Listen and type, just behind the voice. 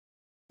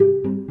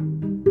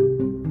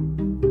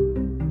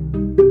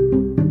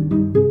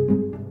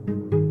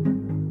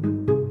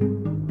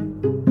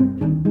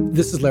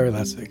This is Larry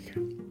Lessig.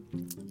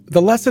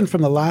 The lesson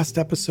from the last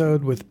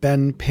episode with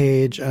Ben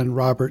Page and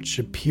Robert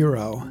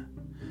Shapiro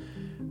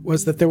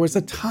was that there was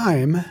a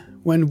time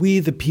when we,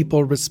 the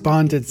people,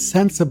 responded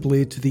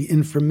sensibly to the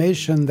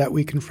information that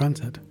we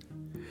confronted.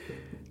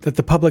 That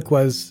the public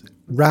was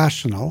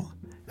rational,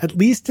 at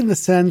least in the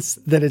sense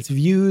that its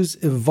views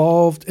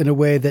evolved in a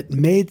way that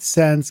made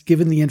sense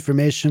given the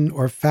information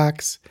or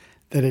facts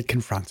that it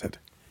confronted.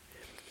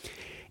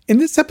 In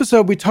this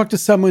episode, we talk to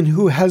someone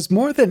who has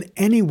more than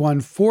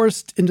anyone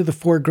forced into the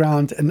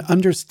foreground an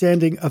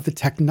understanding of the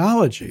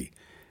technology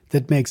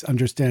that makes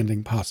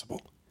understanding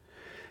possible.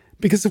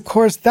 Because, of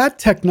course, that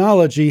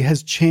technology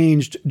has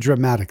changed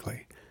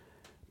dramatically.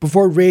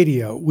 Before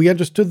radio, we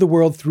understood the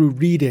world through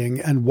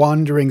reading and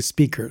wandering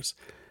speakers.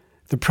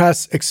 The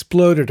press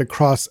exploded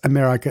across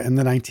America in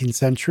the 19th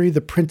century,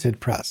 the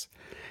printed press.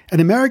 And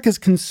America's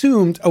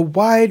consumed a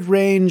wide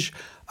range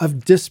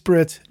of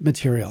disparate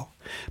material.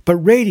 But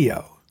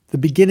radio, the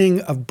beginning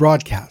of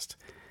broadcast,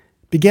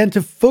 began to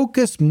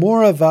focus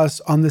more of us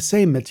on the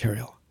same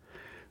material.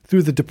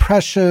 Through the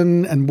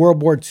Depression and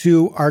World War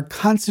II, our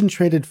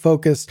concentrated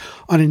focus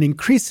on an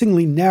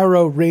increasingly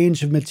narrow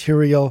range of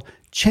material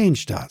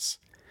changed us.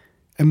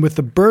 And with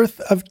the birth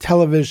of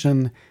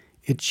television,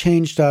 it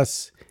changed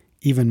us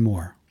even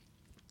more.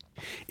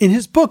 In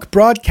his book,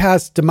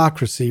 Broadcast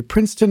Democracy,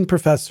 Princeton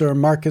Professor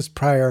Markus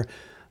Prior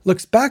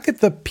looks back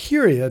at the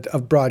period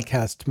of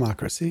broadcast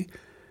democracy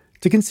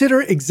to consider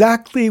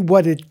exactly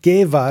what it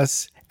gave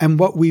us and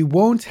what we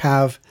won't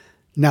have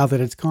now that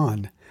it's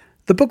gone.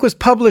 The book was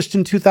published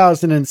in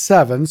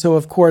 2007, so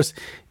of course,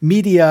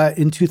 media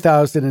in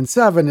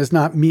 2007 is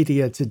not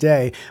media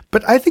today,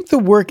 but I think the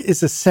work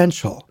is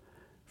essential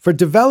for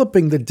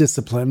developing the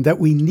discipline that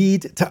we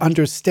need to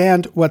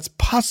understand what's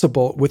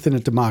possible within a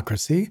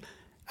democracy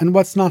and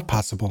what's not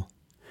possible.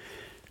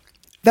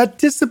 That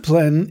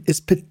discipline is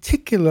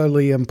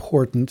particularly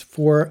important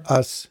for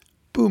us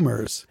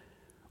boomers.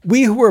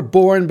 We who were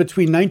born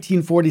between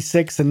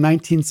 1946 and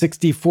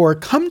 1964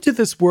 come to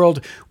this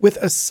world with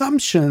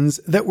assumptions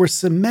that were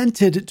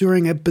cemented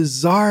during a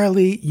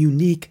bizarrely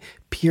unique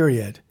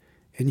period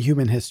in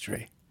human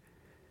history.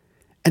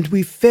 And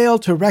we fail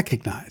to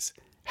recognize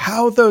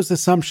how those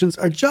assumptions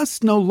are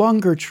just no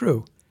longer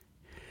true.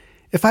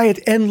 If I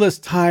had endless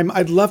time,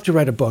 I'd love to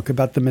write a book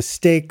about the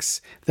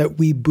mistakes that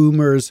we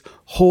boomers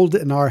hold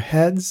in our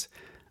heads,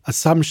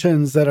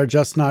 assumptions that are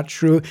just not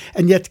true,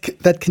 and yet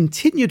that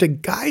continue to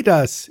guide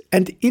us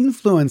and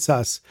influence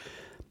us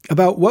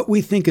about what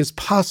we think is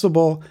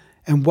possible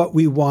and what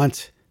we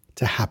want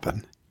to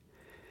happen.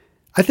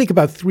 I think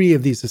about three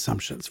of these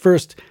assumptions.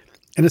 First,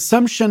 an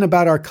assumption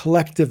about our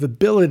collective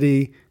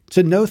ability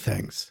to know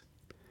things.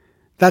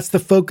 That's the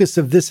focus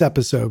of this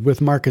episode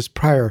with Markus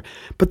Prior.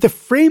 But the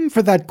frame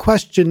for that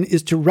question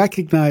is to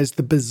recognize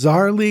the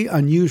bizarrely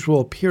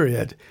unusual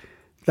period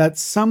that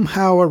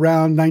somehow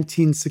around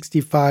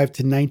 1965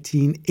 to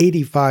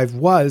 1985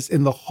 was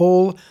in the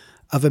whole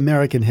of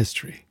American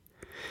history.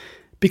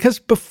 Because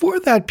before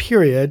that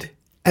period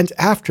and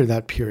after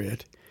that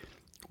period,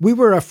 we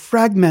were a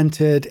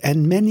fragmented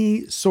and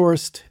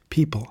many-sourced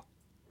people.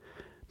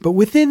 But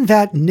within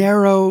that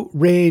narrow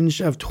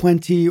range of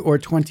 20 or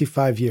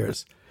 25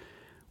 years,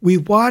 we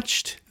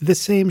watched the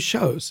same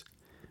shows.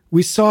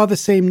 We saw the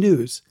same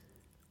news.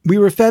 We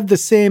were fed the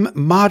same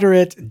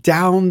moderate,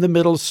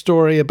 down-the-middle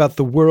story about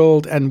the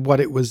world and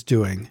what it was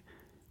doing.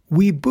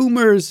 We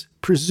boomers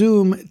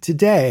presume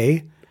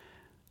today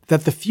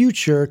that the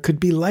future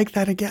could be like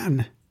that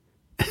again.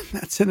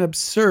 That's an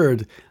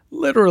absurd,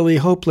 literally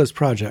hopeless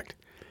project.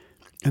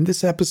 And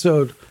this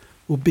episode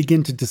will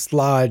begin to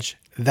dislodge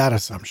that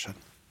assumption.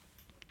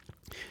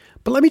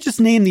 But let me just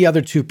name the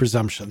other two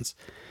presumptions,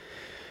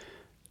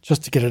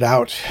 just to get it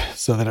out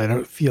so that I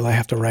don't feel I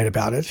have to write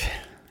about it.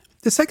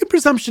 The second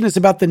presumption is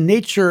about the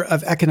nature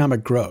of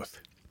economic growth.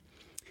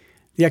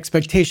 The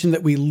expectation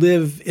that we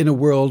live in a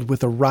world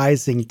with a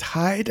rising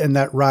tide, and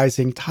that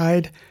rising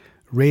tide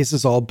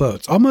raises all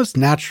boats, almost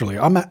naturally,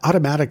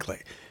 automatically,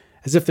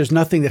 as if there's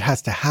nothing that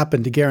has to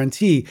happen to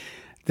guarantee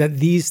that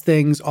these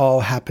things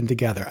all happen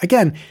together.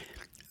 Again,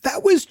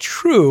 that was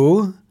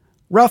true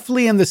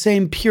roughly in the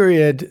same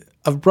period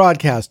of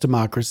broadcast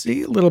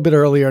democracy, a little bit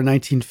earlier,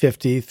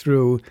 1950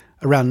 through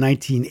around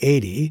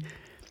 1980.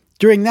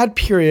 During that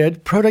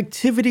period,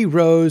 productivity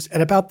rose at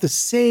about the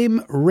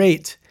same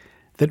rate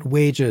that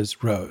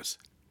wages rose.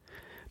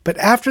 But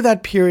after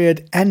that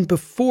period and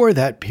before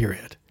that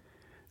period,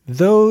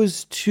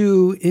 those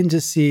two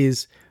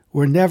indices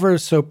were never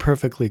so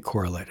perfectly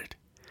correlated.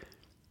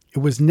 It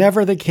was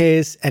never the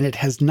case, and it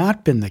has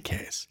not been the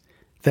case,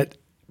 that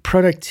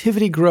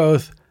productivity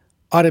growth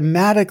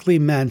automatically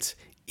meant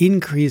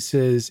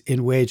increases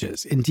in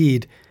wages.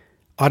 Indeed,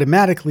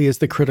 automatically is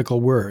the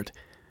critical word.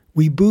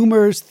 We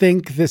boomers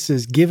think this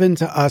is given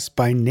to us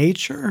by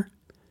nature.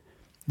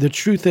 The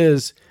truth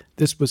is,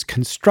 this was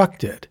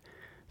constructed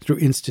through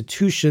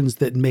institutions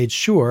that made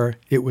sure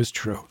it was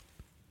true.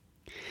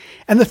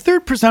 And the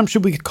third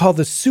presumption we could call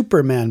the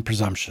Superman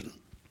presumption.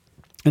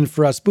 And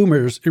for us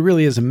boomers, it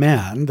really is a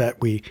man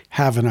that we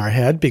have in our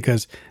head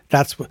because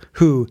that's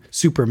who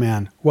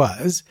Superman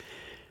was.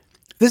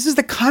 This is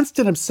the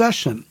constant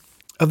obsession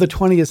of the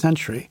 20th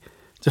century,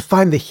 to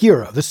find the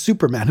hero, the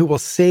Superman who will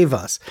save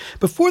us.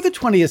 Before the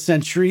 20th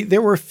century,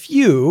 there were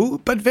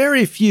few, but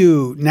very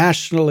few,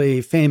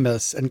 nationally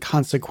famous and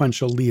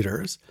consequential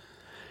leaders.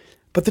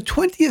 But the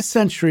 20th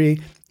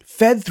century,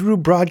 fed through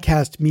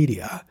broadcast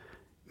media,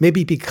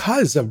 maybe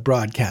because of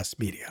broadcast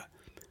media,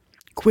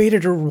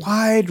 created a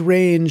wide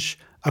range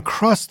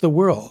across the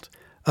world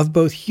of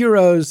both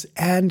heroes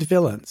and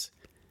villains.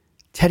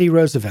 Teddy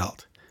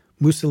Roosevelt,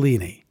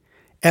 Mussolini,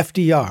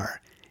 FDR,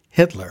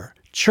 Hitler,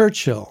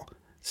 Churchill,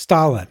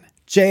 Stalin,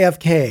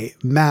 JFK,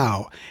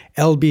 Mao,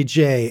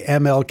 LBJ,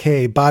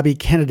 MLK, Bobby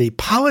Kennedy.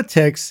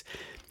 Politics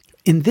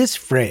in this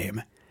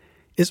frame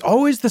is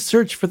always the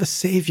search for the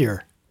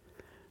savior,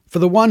 for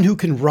the one who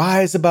can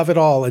rise above it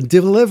all and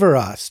deliver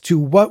us to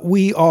what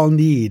we all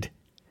need.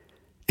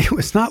 It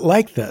was not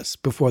like this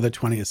before the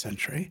 20th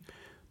century.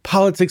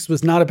 Politics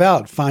was not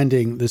about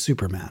finding the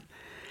Superman.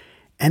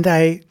 And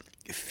I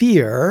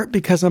fear,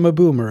 because I'm a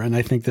boomer, and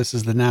I think this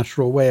is the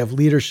natural way of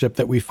leadership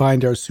that we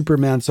find our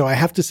Superman. So I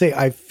have to say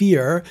I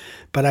fear,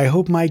 but I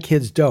hope my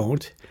kids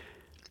don't,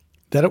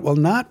 that it will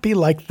not be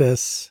like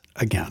this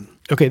again.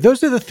 Okay,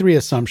 those are the three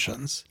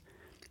assumptions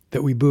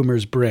that we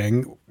boomers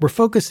bring. We're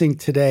focusing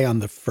today on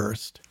the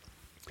first.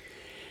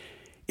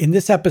 In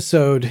this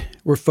episode,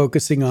 we're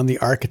focusing on the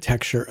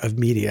architecture of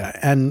media,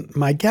 and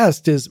my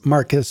guest is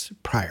Markus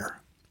Prior.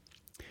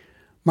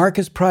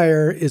 Markus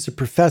Prior is a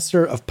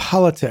professor of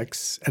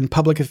politics and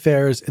public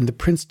affairs in the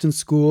Princeton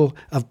School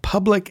of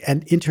Public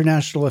and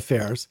International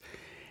Affairs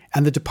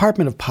and the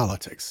Department of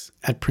Politics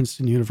at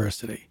Princeton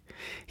University.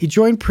 He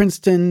joined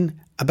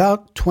Princeton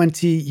about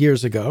 20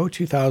 years ago,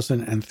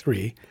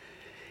 2003.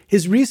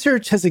 His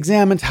research has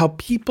examined how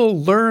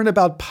people learn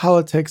about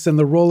politics and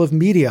the role of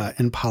media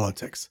in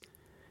politics,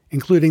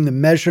 including the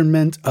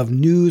measurement of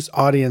news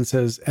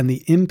audiences and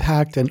the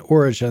impact and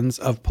origins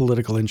of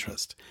political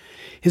interest.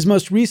 His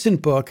most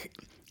recent book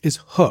is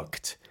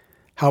Hooked,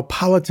 How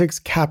Politics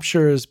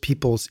Captures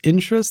People's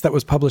Interest. That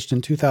was published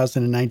in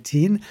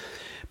 2019.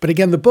 But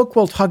again, the book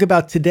we'll talk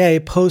about today,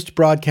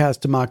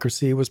 Post-Broadcast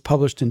Democracy, was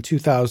published in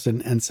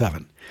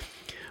 2007.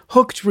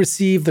 Hooked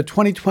received the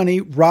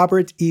 2020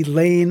 Robert E.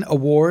 Lane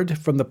Award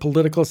from the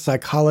Political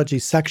Psychology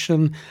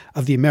section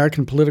of the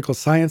American Political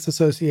Science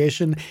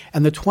Association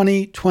and the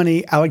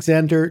 2020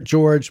 Alexander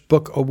George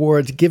Book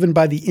Award given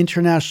by the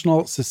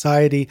International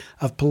Society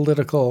of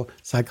Political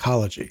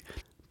Psychology.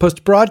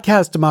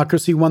 Post-Broadcast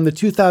Democracy won the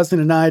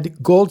 2009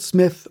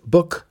 Goldsmith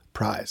Book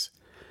Prize,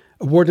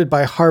 awarded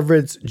by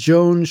Harvard's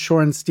Joan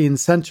Shorenstein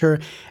Center,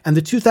 and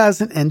the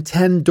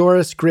 2010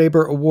 Doris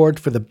Graber Award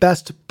for the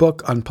best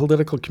book on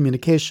political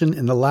communication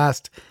in the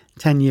last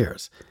 10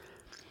 years.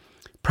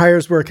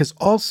 Prior's work has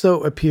also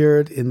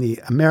appeared in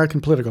the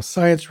American Political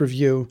Science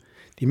Review,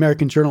 the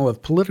American Journal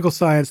of Political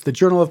Science, the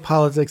Journal of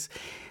Politics,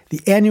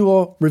 the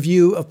Annual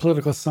Review of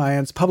Political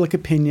Science, Public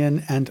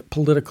Opinion, and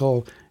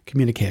Political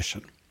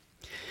Communication.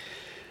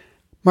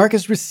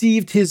 Markus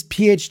received his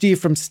PhD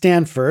from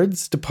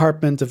Stanford's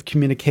Department of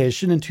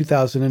Communication in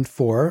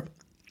 2004.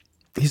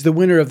 He's the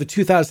winner of the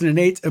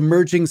 2008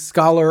 Emerging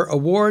Scholar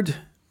Award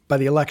by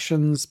the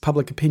Elections,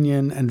 Public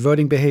Opinion, and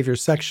Voting Behavior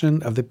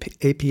section of the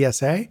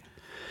APSA.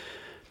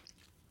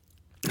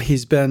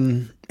 He's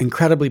been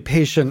incredibly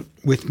patient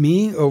with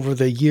me over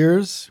the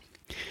years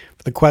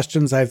for the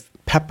questions I've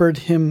peppered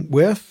him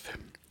with,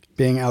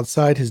 being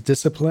outside his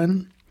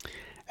discipline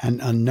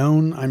and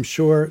unknown, I'm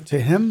sure,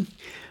 to him.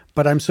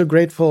 But I'm so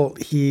grateful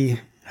he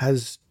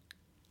has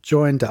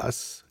joined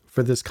us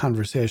for this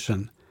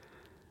conversation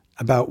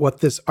about what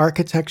this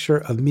architecture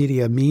of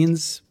media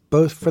means,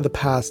 both for the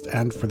past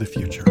and for the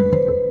future.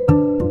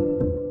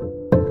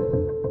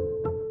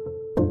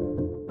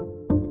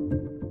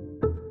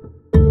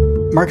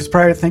 Markus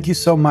Prior, thank you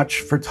so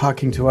much for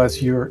talking to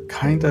us. You're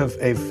kind of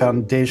a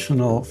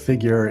foundational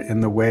figure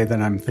in the way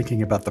that I'm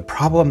thinking about the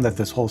problem that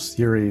this whole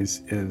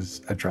series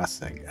is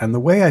addressing. And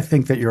the way I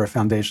think that you're a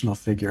foundational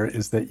figure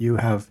is that you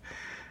have,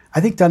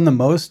 I think, done the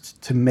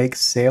most to make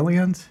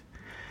salient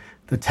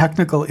the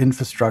technical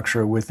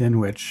infrastructure within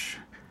which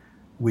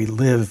we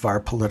live our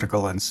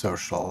political and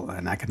social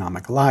and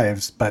economic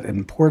lives, but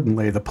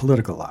importantly, the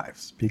political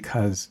lives.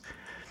 Because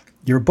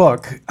your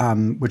book,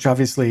 which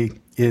obviously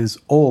is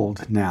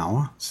old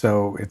now,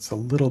 so it's a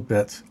little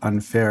bit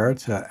unfair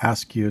to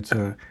ask you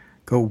to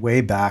go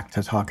way back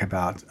to talk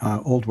about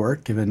old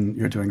work, given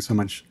you're doing so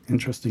much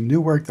interesting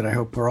new work that I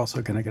hope we're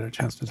also going to get a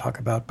chance to talk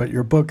about. But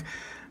your book,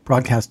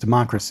 Broadcast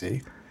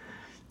Democracy,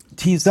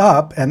 tees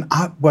up and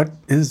what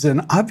is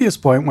an obvious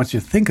point once you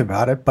think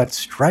about it, but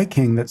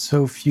striking that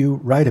so few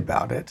write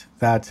about it,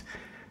 that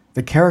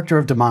the character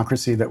of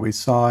democracy that we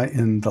saw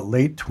in the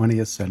late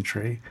 20th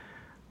century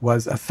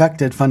was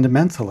affected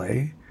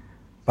fundamentally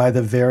by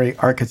the very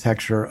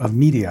architecture of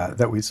media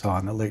that we saw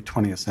in the late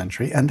 20th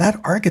century. And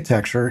that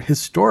architecture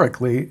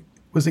historically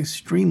was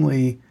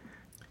extremely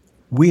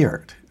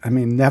weird. I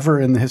mean, never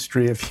in the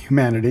history of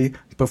humanity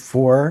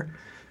before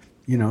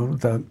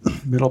the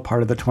middle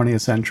part of the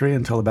 20th century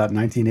until about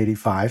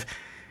 1985,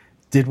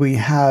 did we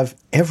have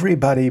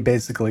everybody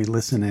basically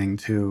listening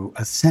to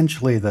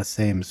essentially the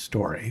same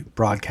story,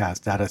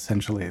 broadcast at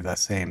essentially the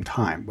same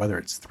time, whether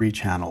it's 3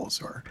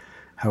 channels or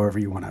however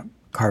you want to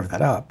carve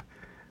that up?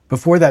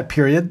 Before that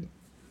period,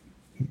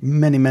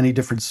 many, many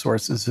different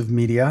sources of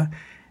media.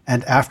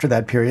 And after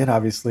that period,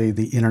 obviously,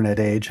 the internet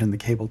age and the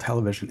cable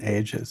television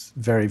age is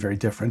very, very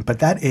different. But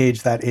that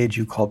age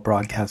you called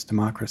broadcast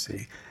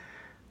democracy,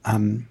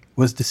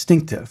 was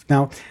distinctive.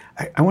 Now,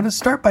 I want to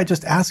start by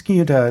just asking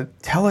you to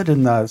tell it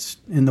in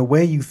the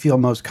way you feel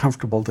most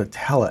comfortable to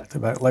tell it.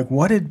 About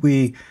what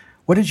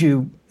did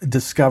you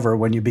discover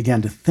when you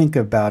began to think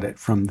about it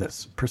from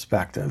this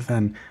perspective,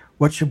 and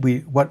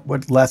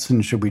what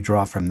lessons should we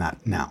draw from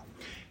that now?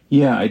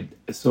 Yeah,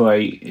 so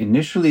I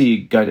initially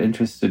got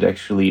interested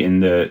actually in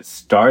the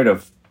start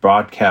of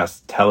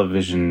broadcast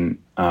television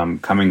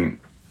coming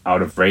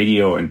out of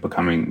radio and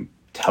becoming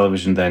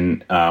television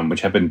then,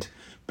 which happened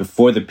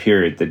before the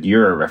period that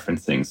you're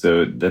referencing.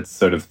 So that's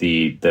sort of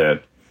the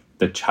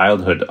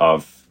childhood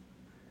of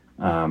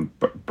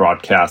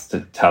broadcast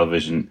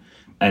television.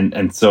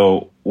 And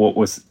so what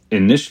was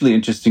initially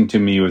interesting to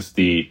me was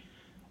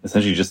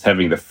essentially just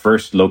having the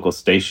first local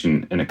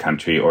station in a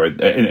country or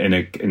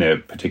in a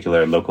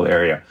particular local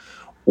area,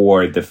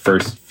 or the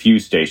first few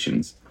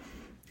stations.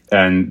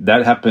 And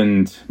that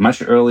happened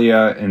much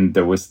earlier. And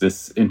there was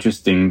this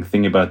interesting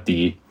thing about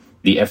the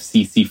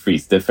FCC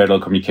freeze, the Federal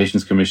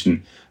Communications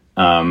Commission,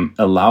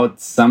 allowed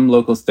some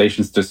local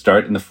stations to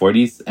start in the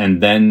 40s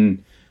and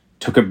then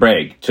took a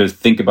break to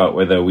think about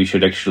whether we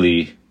should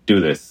actually do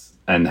this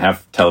and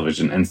have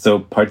television. And so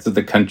parts of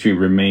the country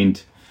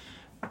remained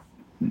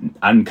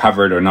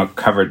uncovered or not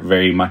covered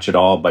very much at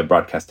all by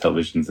broadcast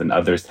televisions, and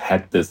others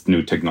had this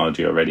new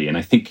technology already. And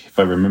I think, if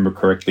I remember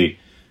correctly,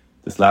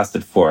 this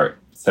lasted for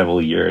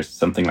several years,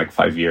 something like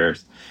 5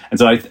 years. And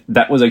so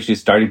that was actually a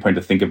starting point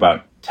to think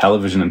about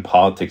television and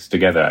politics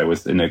together. I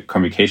was in a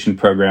communication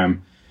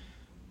program,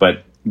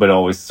 but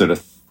always sort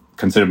of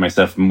considered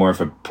myself more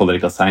of a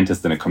political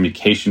scientist than a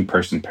communication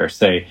person per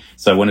se.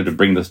 So I wanted to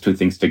bring those two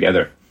things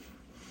together.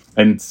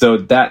 And so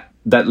that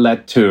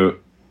led to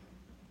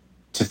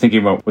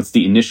thinking about what's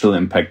the initial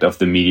impact of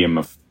the medium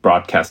of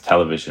broadcast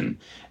television.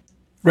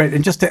 Right.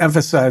 And just to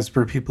emphasize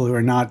for people who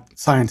are not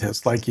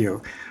scientists like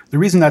you, the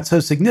reason that's so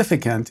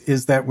significant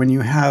is that when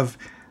you have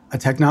a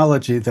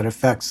technology that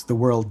affects the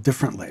world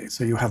differently,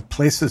 so you have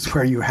places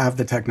where you have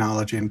the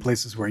technology and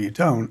places where you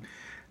don't,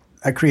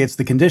 that creates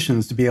the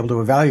conditions to be able to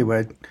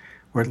evaluate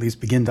or at least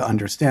begin to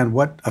understand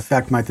what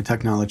effect might the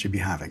technology be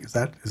having. Is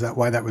that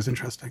why that was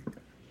interesting?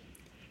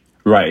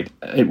 Right.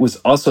 It was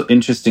also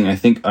interesting, I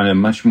think, on a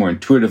much more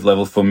intuitive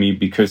level for me,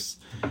 because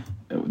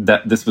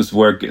that this was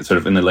work sort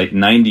of in the late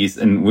 90s,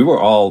 and we were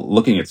all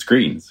looking at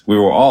screens. We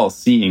were all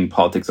seeing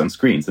politics on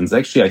screens. And it's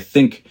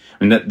actually,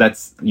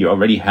 that's you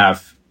already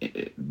have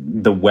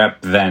the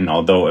web then,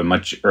 although a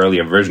much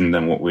earlier version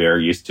than what we are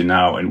used to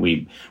now. And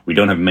we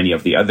don't have many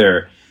of the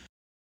other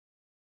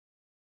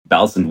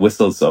bells and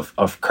whistles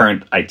of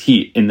current IT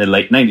in the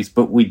late 90s,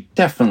 but we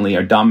definitely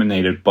are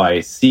dominated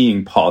by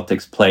seeing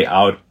politics play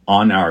out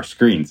on our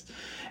screens.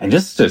 And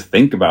just to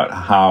think about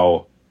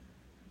how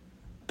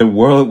the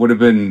world would have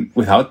been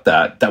without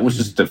that was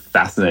just a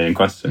fascinating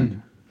question. Mm-hmm.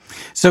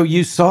 So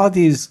you saw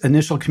these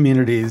initial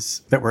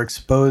communities that were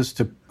exposed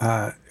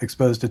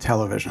to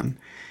television.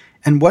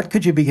 And what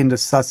could you begin to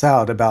suss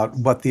out about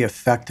what the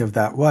effect of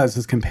that was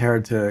as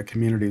compared to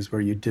communities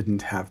where you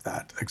didn't have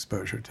that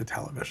exposure to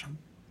television?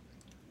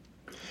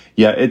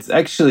 Yeah, it's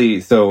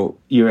actually, so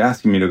you're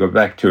asking me to go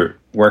back to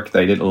work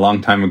that I did a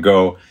long time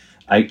ago.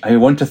 I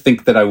want to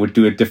think that I would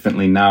do it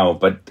differently now,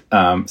 but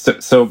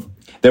so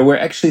there were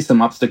actually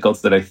some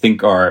obstacles that I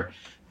think are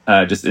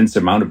just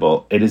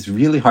insurmountable. It is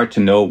really hard to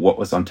know what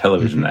was on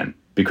television then,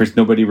 because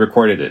nobody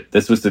recorded it.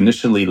 This was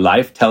initially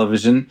live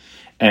television,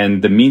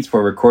 and the means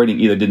for recording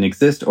either didn't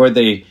exist or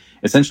they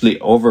essentially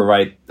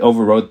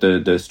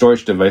overwrote the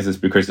storage devices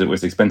because it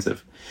was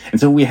expensive. And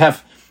so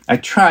I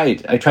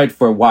tried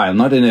for a while,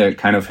 not in a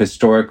kind of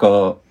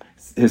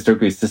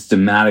historically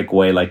systematic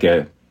way like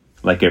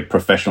a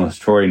professional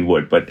historian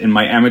would, but in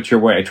my amateur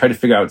way, I tried to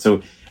figure out,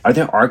 so are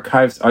there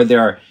archives?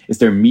 Is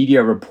there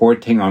media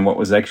reporting on what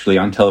was actually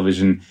on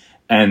television?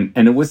 And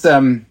it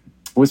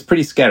was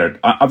pretty scattered.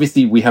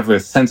 Obviously, we have a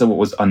sense of what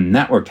was on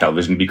network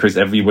television because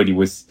everybody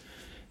was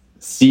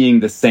seeing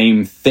the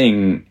same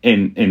thing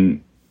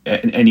in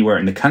anywhere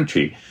in the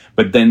country.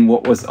 But then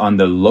what was on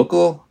the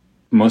local,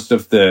 most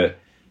of the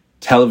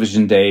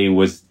television day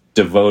was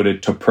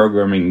devoted to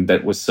programming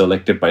that was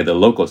selected by the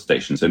local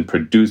stations and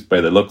produced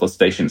by the local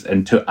stations.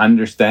 And to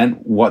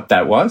understand what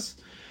that was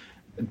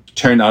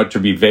turned out to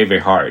be very, very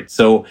hard.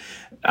 So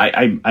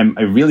I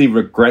really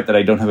regret that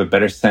I don't have a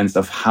better sense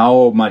of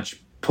how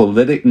much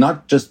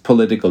not just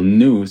political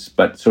news,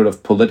 but sort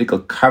of political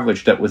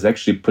coverage that was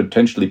actually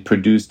potentially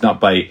produced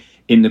not by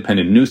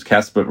independent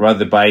newscasts, but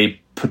rather by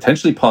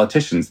potentially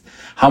politicians.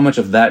 How much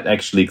of that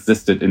actually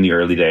existed in the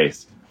early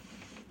days?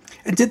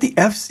 And did the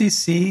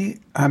FCC,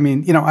 I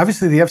mean,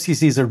 obviously the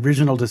FCC's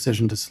original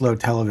decision to slow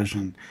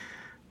television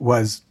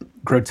was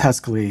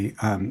grotesquely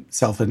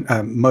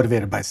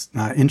motivated by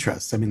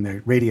interests. I mean,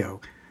 the radio,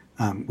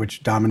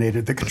 which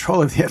dominated the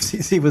control of the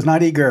FCC, was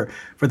not eager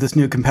for this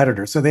new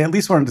competitor. So they at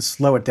least wanted to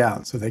slow it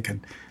down so they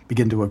could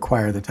begin to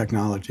acquire the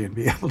technology and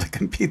be able to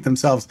compete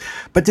themselves.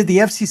 But did the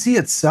FCC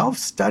itself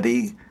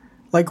study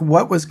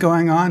what was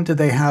going on? Did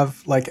they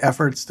have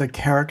efforts to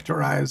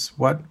characterize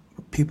what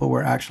people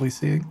were actually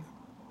seeing?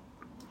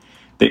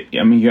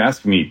 You're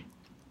asking me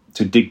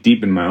to dig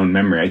deep in my own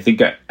memory. I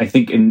think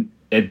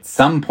at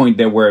some point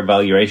there were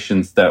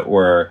evaluations that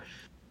were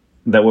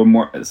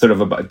more sort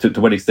of about to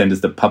what extent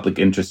is the public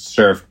interest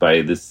served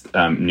by this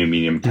new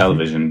medium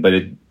television, but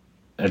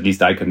at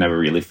least I could never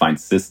really find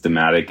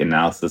systematic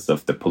analysis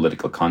of the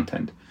political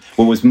content.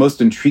 What was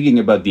most intriguing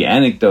about the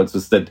anecdotes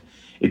was that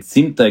it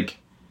seemed like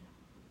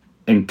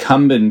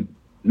incumbent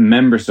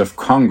members of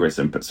Congress,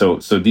 and so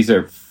these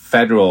are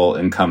federal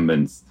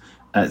incumbents,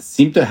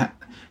 seem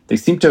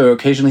to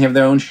occasionally have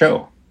their own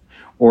show,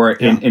 or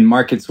in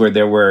markets where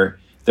there were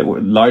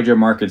larger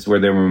markets where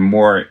there were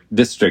more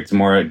districts,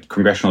 more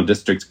congressional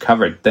districts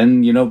covered.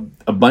 Then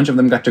a bunch of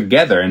them got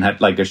together and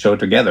had a show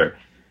together,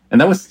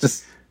 and that was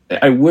just.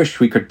 I wish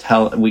we could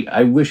tell.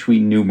 I wish we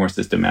knew more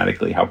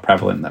systematically how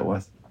prevalent that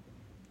was.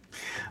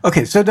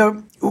 Okay, so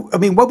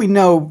what we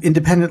know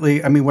independently,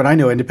 what I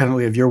know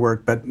independently of your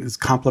work, but is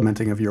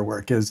complementing of your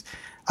work, is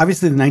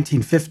obviously the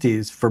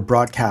 1950s for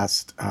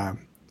broadcast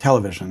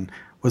television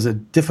was a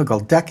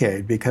difficult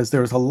decade because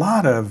there was a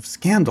lot of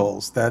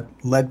scandals that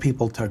led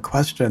people to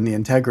question the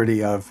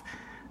integrity of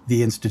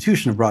the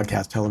institution of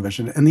broadcast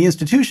television. And the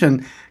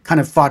institution kind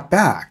of fought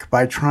back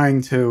by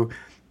trying to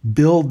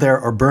build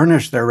or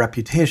burnish their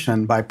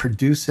reputation by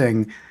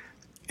producing,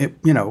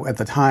 at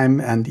the time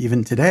and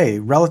even today,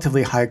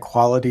 relatively high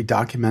quality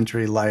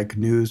documentary-like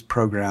news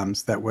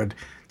programs that would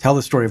tell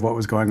the story of what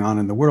was going on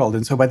in the world.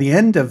 And so by the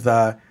end of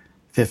the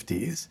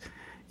 50s,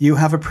 you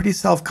have a pretty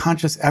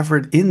self-conscious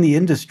effort in the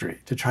industry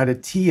to try to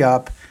tee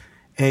up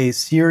a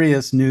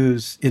serious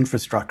news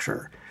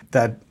infrastructure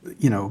that,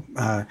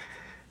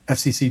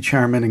 FCC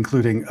chairman,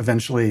 including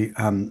eventually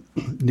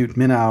Newt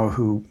Minow,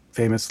 who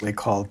famously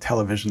called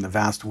television the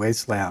vast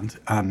wasteland,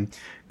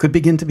 could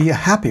begin to be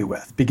happy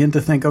with, begin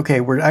to think,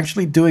 okay, we're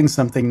actually doing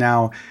something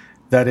now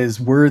that is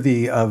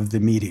worthy of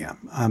the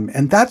medium.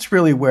 And that's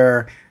really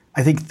where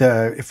I think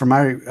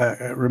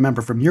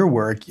remember from your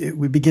work,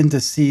 we begin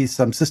to see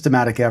some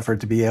systematic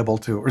effort to be able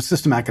to, or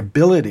systematic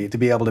ability to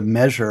be able to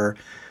measure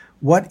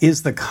what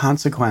is the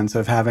consequence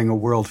of having a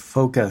world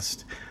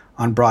focused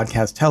on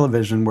broadcast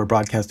television, where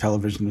broadcast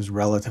television is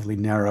relatively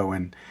narrow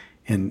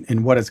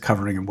in what it's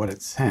covering and what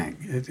it's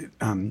saying.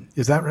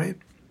 Is that right?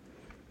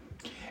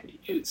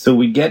 So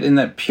we get in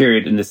that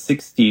period in the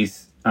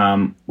 60s,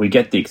 we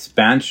get the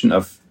expansion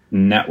of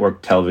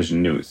network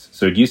television news.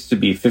 So it used to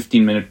be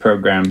 15-minute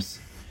programs,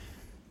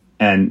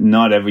 and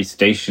not every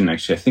station,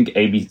 actually. I think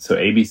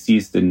ABC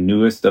is the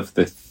newest of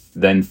the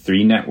then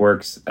three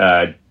networks.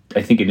 I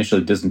think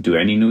initially doesn't do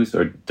any news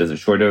or does a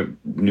shorter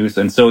news.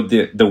 And so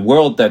the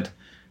world that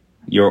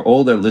your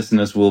older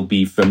listeners will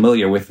be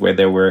familiar with, where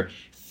there were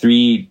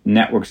three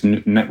network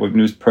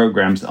news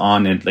programs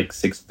on at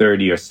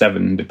 6:30 or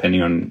 7,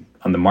 depending on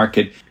the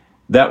market.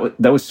 That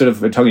was sort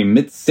of, we're talking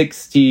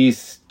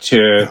mid-60s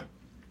to,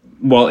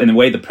 well, in a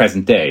way, the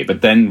present day.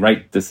 But then,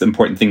 right, this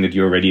important thing that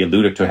you already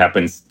alluded to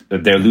happens.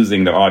 They're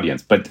losing their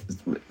audience. But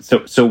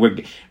so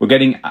we're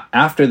getting,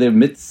 after the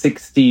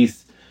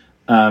mid-60s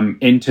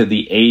into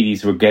the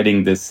 80s, we're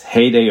getting this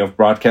heyday of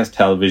broadcast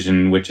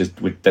television,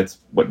 that's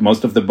what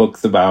most of the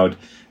book's about.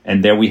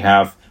 And there we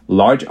have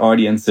large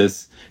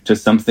audiences to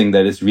something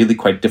that is really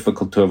quite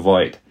difficult to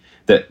avoid.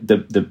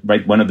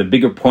 One of the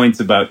bigger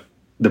points about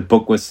the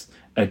book was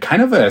a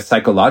kind of a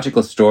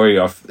psychological story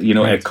of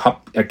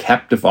a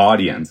captive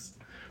audience.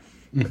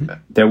 Mm-hmm.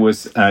 There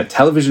was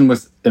television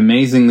was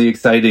amazingly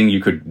exciting.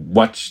 You could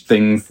watch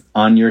things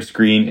on your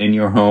screen in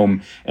your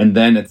home, and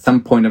then at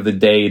some point of the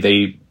day,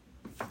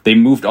 they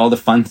moved all the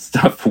fun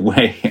stuff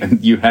away,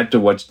 and you had to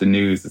watch the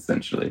news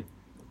essentially.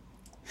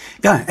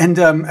 Yeah, and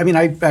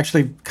I've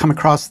actually come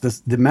across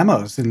the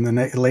memos in the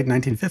late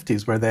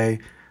 1950s where they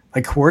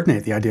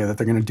coordinate the idea that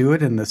they're going to do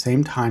it in the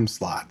same time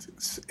slot.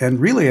 And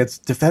really, it's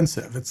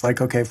defensive. It's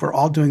okay, if we're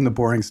all doing the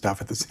boring stuff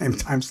at the same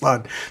time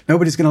slot,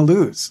 nobody's going to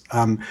lose.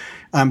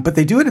 But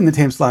they do it in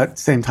the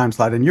same time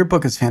slot. And your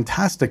book is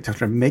fantastic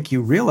to make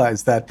you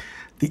realize that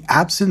the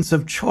absence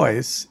of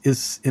choice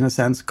is, in a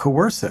sense,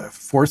 coercive,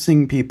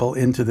 forcing people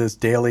into this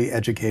daily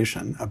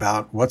education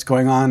about what's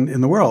going on in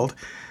the world.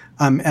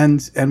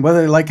 And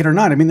whether they like it or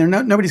not.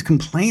 Nobody's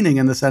complaining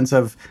in the sense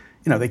of,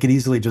 they could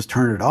easily just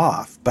turn it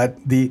off. But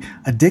the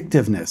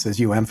addictiveness,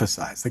 as you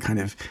emphasize, the kind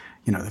of,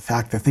 the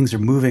fact that things are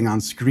moving on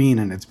screen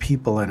and it's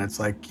people and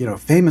it's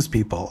famous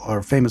people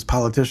or famous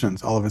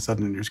politicians all of a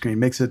sudden on your screen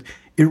makes it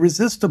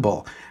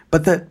irresistible.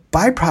 But the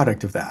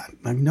byproduct of that,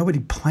 nobody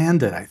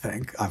planned it, I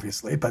think,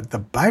 obviously, but the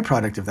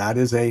byproduct of that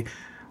is a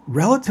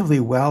relatively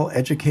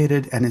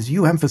well-educated and, as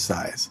you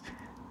emphasize,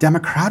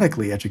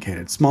 democratically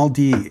educated, small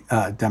d,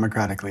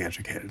 democratically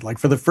educated. Like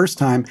for the first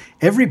time,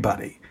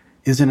 everybody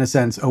is in a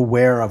sense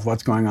aware of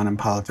what's going on in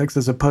politics,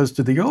 as opposed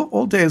to the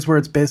old days where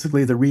it's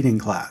basically the reading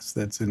class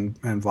that's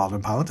involved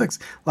in politics.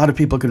 A lot of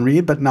people can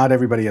read, but not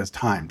everybody has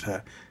time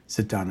to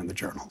sit down in the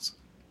journals.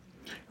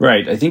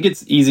 Right. I think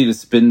it's easy to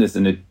spin this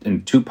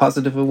in too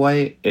positive a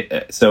way.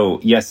 So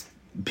yes,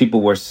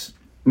 people were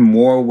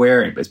more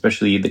aware,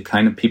 especially the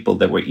kind of people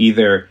that were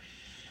either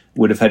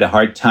would have had a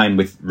hard time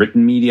with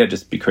written media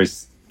just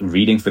because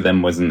reading for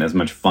them wasn't as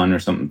much fun, or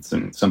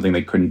something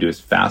they couldn't do as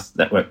fast.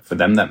 That for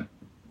them, that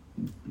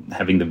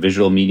having the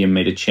visual medium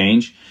made a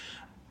change.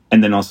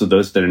 And then also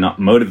those that are not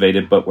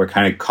motivated, but were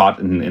kind of caught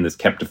in this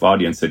captive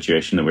audience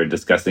situation that we're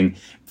discussing.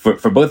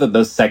 For both of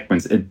those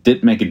segments, it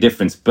did make a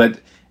difference. But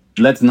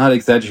let's not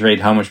exaggerate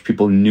how much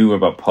people knew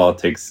about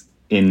politics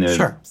in the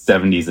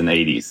 70s and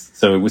 80s.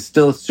 So it was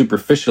still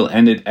superficial.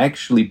 And it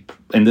actually,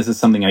 and this is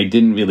something I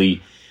didn't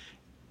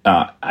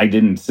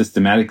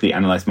systematically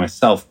analyze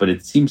myself, but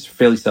it seems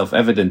fairly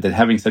self-evident that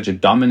having such a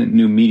dominant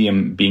new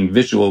medium being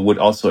visual would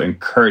also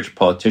encourage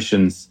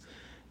politicians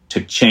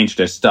to change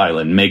their style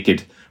and make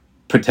it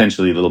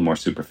potentially a little more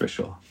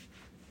superficial.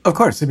 Of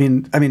course. I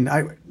mean,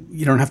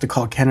 you don't have to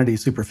call Kennedy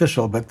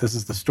superficial, but this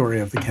is the story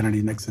of the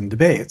Kennedy-Nixon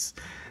debates.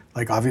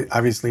 Like,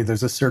 obviously,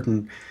 there's a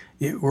certain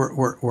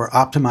we're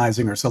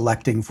optimizing or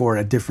selecting for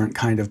a different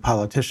kind of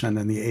politician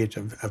in the age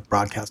of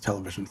broadcast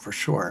television, for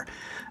sure.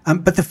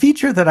 But the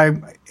feature that I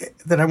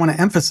want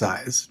to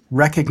emphasize,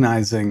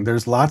 recognizing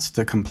there's lots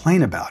to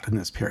complain about in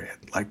this period,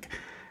 like,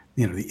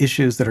 the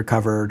issues that are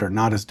covered are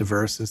not as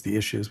diverse as the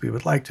issues we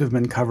would like to have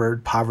been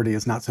covered. Poverty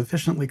is not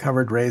sufficiently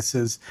covered. Race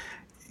is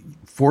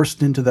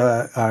forced into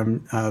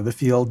the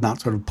field,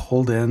 not sort of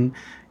pulled in.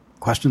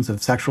 Questions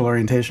of sexual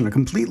orientation are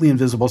completely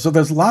invisible. So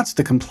there's lots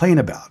to complain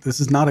about. This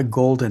is not a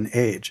golden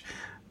age.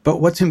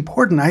 But what's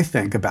important, I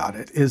think, about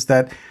it is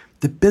that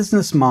the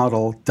business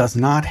model does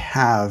not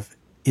have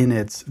in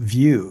its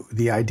view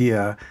the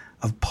idea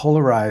of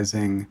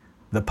polarizing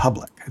the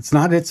public. It's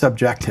not its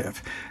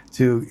objective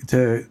to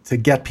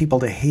get people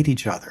to hate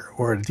each other,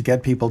 or to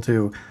get people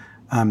to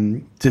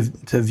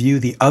view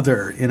the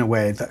other in a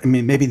way that,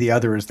 maybe the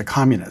other is the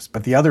communists,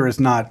 but the other is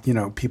not,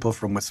 people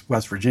from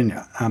West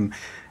Virginia.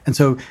 And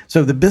so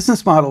the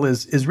business model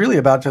is really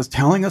about just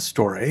telling a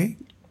story,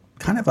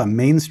 kind of a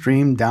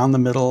mainstream, down the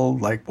middle,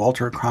 like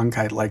Walter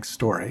Cronkite-like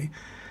story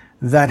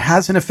that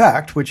has an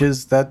effect, which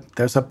is that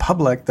there's a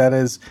public that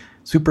is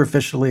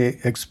superficially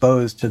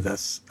exposed to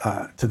this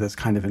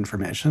kind of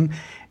information.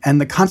 And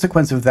the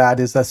consequence of that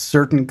is a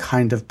certain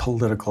kind of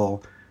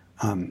political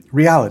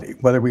reality,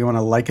 whether we want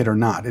to like it or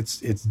not.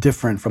 It's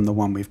different from the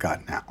one we've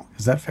got now.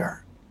 Is that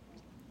fair?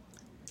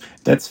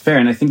 That's fair.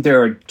 And I think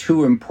there are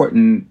two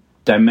important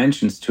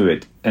dimensions to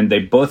it. And they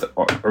both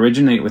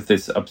originate with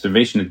this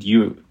observation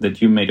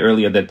that you made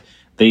earlier, that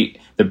the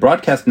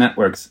broadcast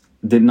networks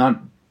did not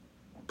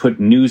put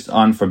news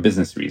on for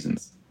business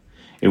reasons.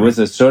 It was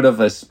a sort of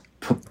a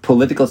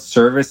political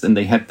service, and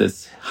they had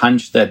this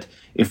hunch that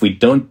if we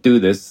don't do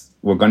this,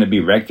 we're going to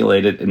be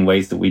regulated in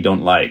ways that we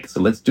don't like.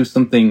 So let's do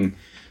something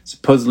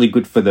supposedly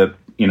good for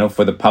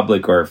the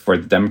public or for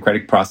the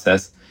democratic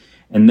process,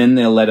 and then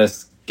they'll let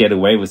us get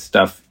away with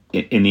stuff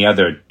in the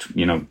other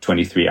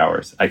 23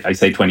 hours. I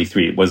say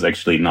 23. It was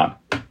actually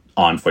not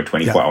on for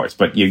 24 hours,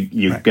 but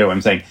you right. Get what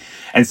I'm saying.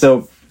 And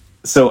so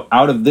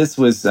out of this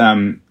was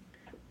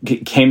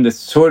came this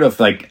sort of,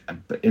 like,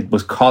 it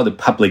was called a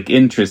public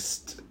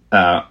interest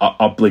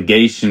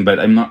obligation, but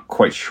I'm not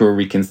quite sure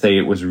we can say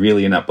it was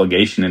really an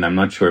obligation, and I'm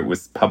not sure it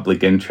was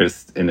public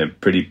interest in a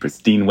pretty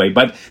pristine way,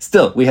 but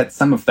still, we had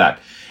some of that.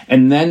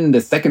 And then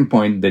the second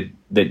point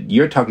that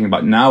you're talking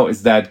about now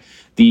is that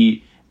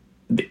the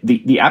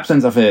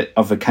absence of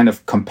a kind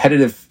of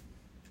competitive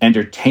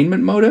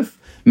entertainment motive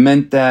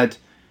meant that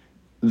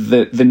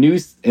the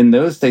news in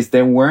those days,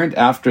 they weren't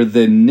after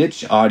the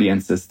niche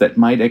audiences that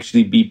might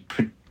actually be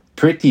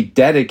pretty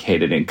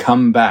dedicated and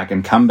come back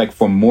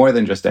for more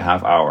than just a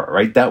half hour,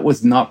 right? That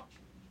was not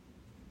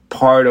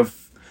part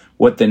of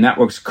what the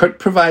networks could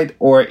provide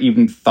or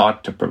even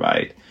thought to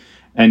provide.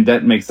 And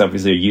that makes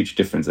obviously a huge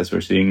difference, as we're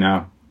seeing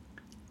now.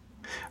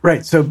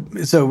 Right. So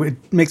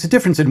it makes a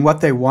difference in what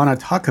they want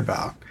to talk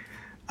about.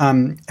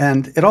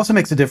 And it also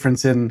makes a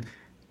difference in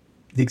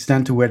the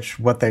extent to which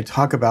what they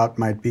talk about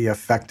might be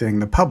affecting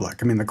the public.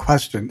 The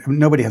question,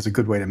 nobody has a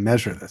good way to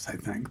measure this, I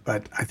think,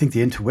 but I think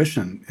the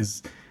intuition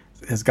has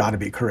got to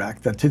be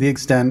correct, that to the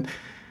extent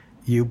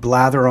you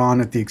blather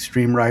on at the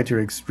extreme right or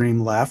extreme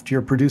left,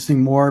 you're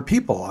producing more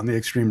people on the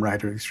extreme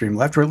right or extreme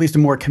left, or at least a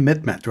more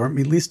commitment, or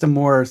at least a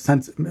more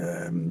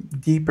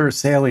deeper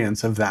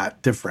salience of that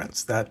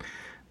difference that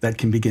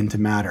can begin to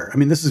matter.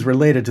 This is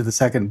related to the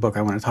second book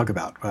I want to talk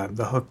about,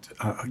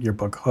 your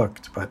book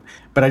Hooked. But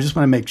I just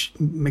want to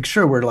make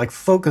sure we're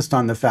focused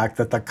on the fact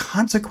that the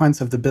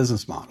consequence of the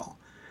business model,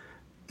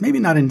 maybe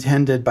not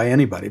intended by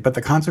anybody, but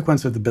the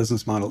consequence of the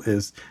business model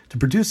is to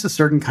produce a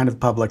certain kind of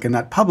public, and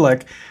that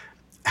public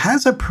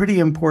has a pretty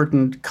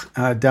important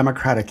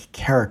democratic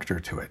character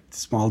to it,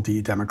 small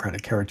d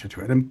democratic character to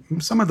it. And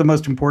some of the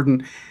most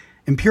important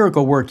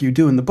empirical work you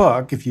do in the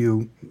book, it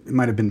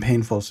might have been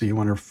painful, so you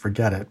want to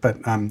forget it, but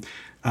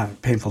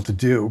painful to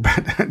do,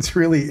 but it's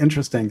really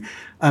interesting,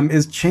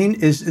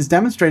 is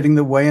demonstrating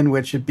the way in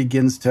which it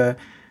begins to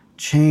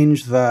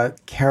change the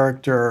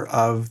character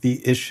of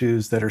the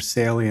issues that are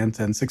salient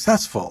and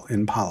successful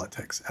in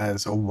politics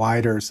as a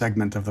wider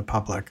segment of the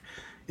public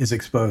is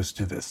exposed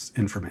to this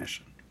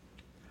information.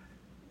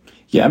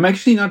 Yeah, I'm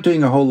actually not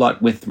doing a whole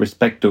lot with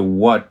respect to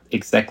what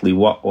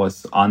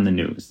was on the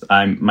news.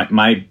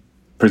 My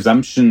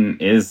presumption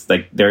is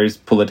like there is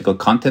political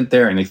content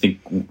there, and I think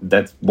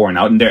that's borne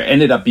out. And there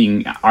ended up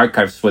being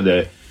archives for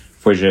the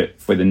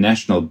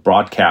national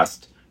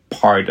broadcast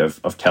part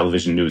of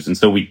television news. And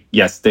so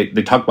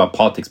they talk about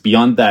politics.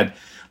 Beyond that,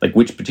 like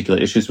which particular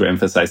issues were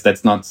emphasized,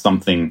 that's not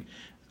something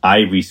I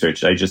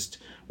researched. I just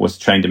was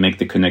trying to make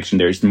the connection.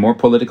 There's more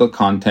political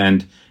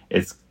content.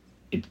 It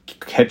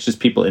catches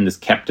people in this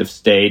captive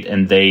state,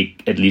 and they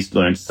at least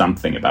learn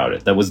something about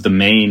it. That was the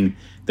main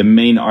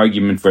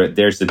argument for it.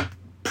 There's a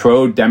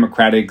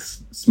pro-democratic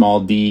small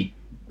d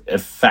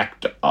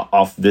effect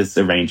of this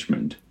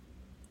arrangement.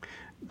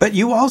 But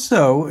you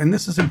also, and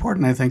this is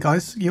important, I think,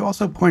 you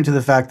also point to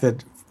the fact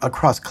that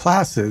across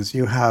classes,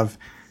 you have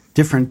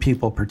different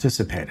people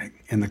participating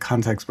in the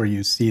context where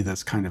you see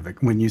this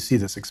when you see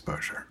this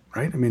exposure,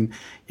 right? I mean,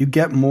 you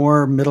get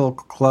more middle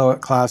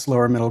class,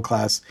 lower middle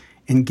class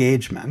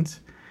engagement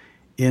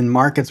in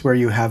markets where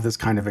you have this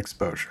kind of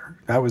exposure.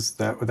 That was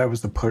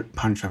the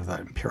punch of the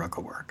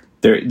empirical work.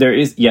 There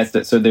is, yes.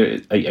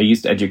 I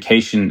used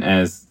education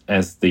as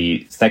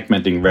the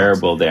segmenting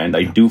variable there, and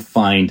I do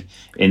find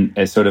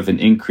a sort of an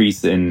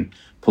increase in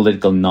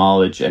political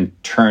knowledge and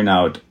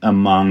turnout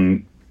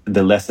among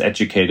the less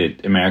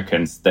educated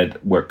Americans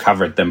that were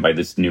covered then by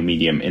this new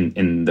medium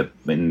in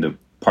the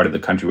part of the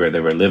country where they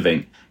were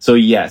living. So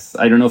yes,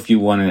 I don't know if you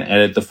want to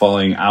edit the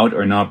following out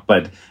or not,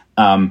 but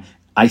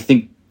I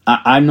think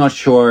I'm not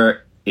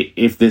sure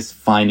if this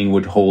finding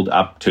would hold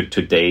up to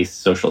today's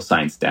social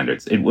science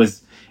standards.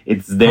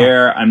 It's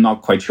there. I'm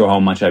not quite sure how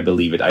much I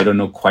believe it. I don't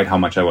know quite how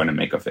much I want to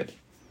make of it.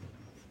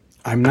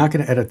 I'm not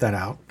going to edit that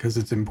out because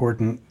it's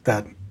important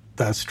that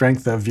the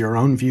strength of your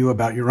own view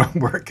about your own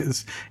work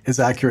is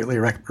accurately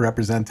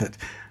represented.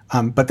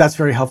 But that's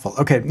very helpful.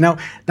 Okay, now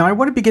I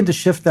want to begin to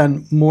shift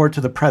then more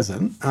to the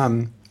present.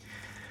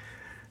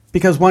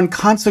 Because one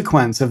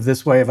consequence of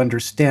this way of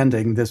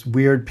understanding this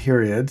weird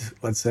period,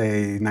 let's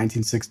say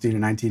 1960 to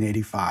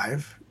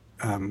 1985,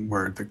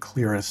 where the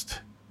clearest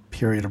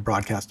period of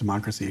broadcast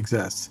democracy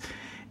exists,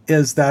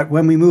 is that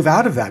when we move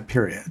out of that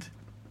period,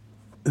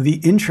 the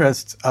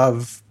interests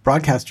of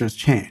broadcasters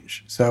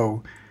change.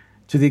 So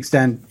to the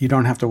extent you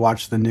don't have to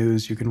watch the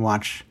news, you can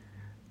watch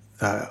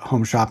the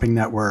Home Shopping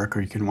Network,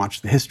 or you can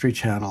watch the History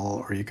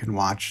Channel, or you can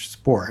watch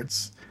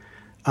sports.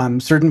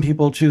 Certain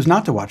people choose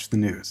not to watch the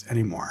news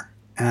anymore,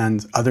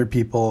 and other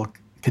people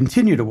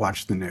continue to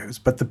watch the news.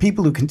 But the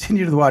people who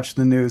continue to watch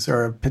the news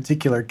are a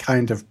particular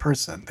kind of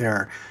person. They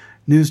are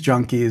news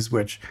junkies,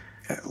 which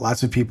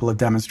lots of people have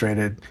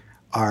demonstrated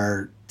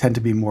tend to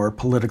be more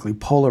politically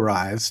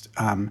polarized.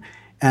 And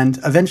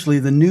eventually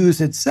the news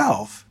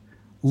itself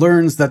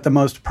learns that the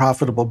most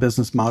profitable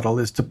business model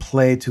is to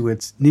play to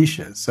its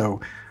niches.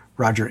 So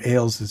Roger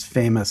Ailes'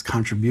 famous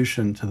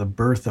contribution to the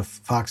birth of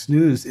Fox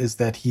News is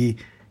that he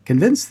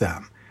convinced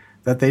them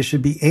that they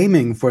should be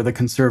aiming for the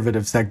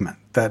conservative segment,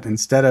 that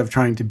instead of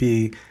trying to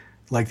be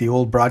like the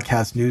old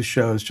broadcast news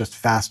shows, just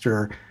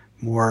faster,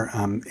 more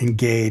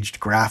engaged,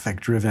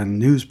 graphic-driven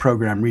news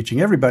program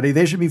reaching everybody,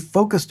 they should be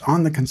focused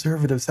on the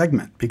conservative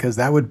segment, because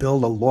that would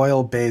build a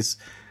loyal base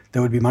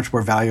that would be much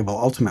more valuable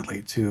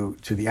ultimately to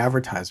the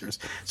advertisers.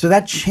 So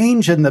that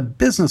change in the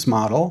business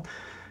model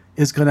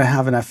is going to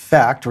have an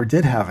effect, or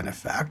did have an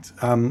effect,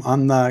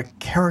 on the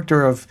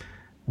character of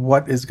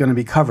what is going to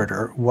be covered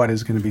or what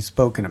is going to be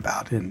spoken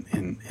about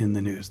in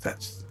the news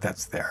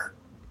that's there.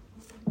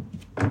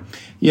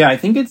 Yeah, I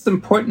think it's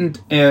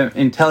important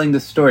in telling the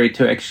story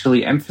to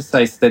actually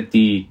emphasize that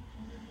the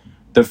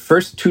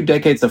first 2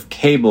 decades of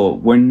cable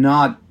were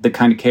not the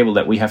kind of cable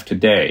that we have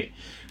today.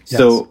 Yes.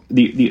 So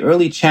the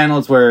early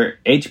channels where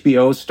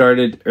HBO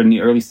started in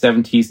the early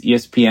 70s,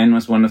 ESPN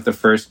was one of the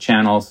first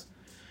channels.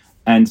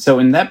 And so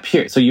in that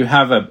period, so you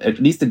have at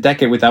least a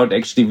decade without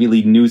actually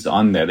really news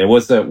on there. There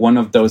was one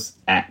of those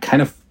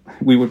kind of,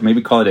 we would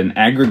maybe call it an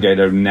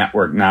aggregator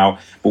network now,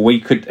 but where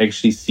you could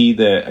actually see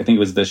I think it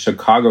was the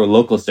Chicago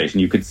local station.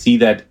 You could see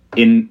that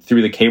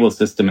through the cable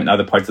system in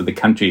other parts of the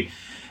country.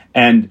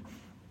 And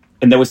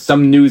there was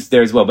some news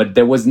there as well, but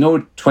there was no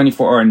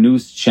 24-hour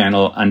news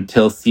channel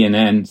until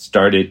CNN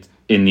started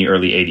in the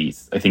early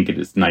 80s. I think it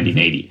is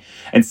 1980.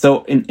 Mm-hmm. And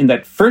so in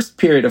that first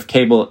period of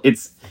cable,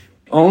 it's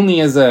only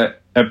as a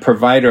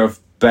provider of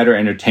better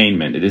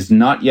entertainment. It is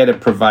not yet a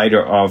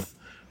provider of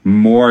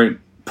more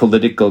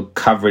political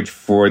coverage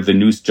for the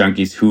news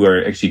junkies who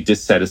are actually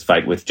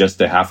dissatisfied with just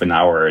a half an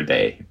hour a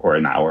day or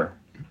an hour.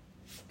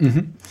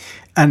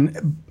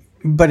 Mm-hmm.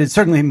 But it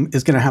certainly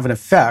is going to have an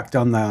effect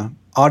on the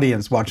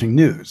audience watching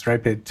news,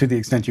 right? But to the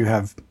extent you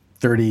have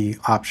 30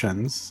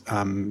 options,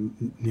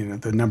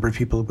 the number of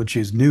people who would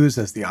choose news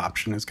as the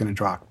option is going to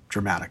drop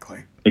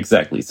dramatically.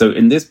 Exactly. So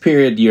in this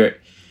period,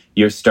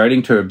 you're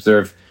starting to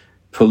observe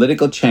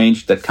political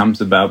change that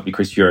comes about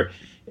because you're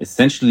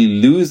essentially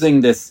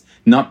losing this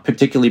not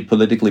particularly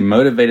politically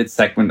motivated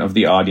segment of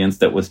the audience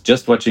that was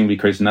just watching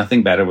because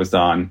nothing better was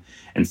on.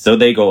 And so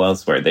they go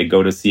elsewhere. They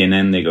go to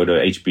CNN, they go to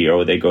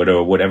HBO, they go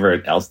to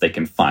whatever else they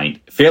can find.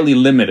 Fairly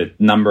limited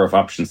number of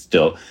options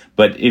still.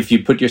 But if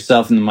you put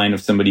yourself in the mind of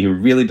somebody who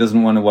really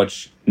doesn't want to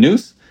watch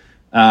news,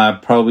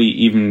 probably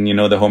even,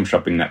 the Home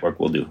Shopping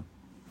Network will do.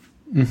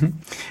 Mm-hmm.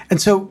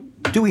 And so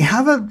do we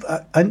have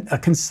a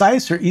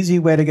concise or easy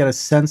way to get a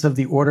sense of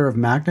the order of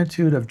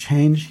magnitude of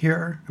change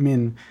here? I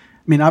mean,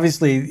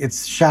 obviously,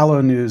 it's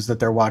shallow news that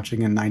they're watching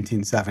in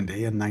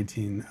 1970 and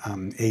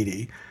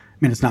 1980. I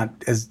mean,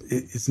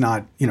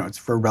 it's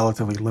for a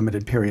relatively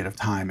limited period of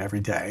time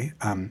every day.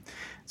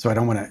 So I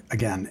don't want to,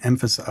 again,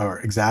 emphasize or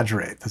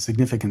exaggerate the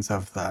significance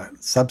of the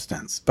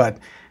substance. But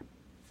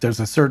there's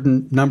a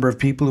certain number of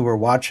people who were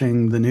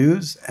watching the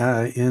news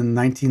in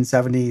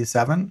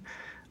 1977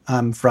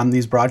 from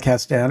these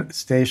broadcast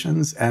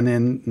stations. And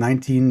in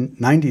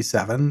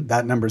 1997,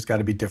 that number's got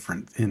to be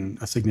different in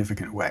a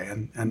significant way.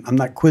 And I'm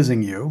not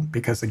quizzing you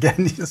because, again,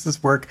 this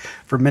is work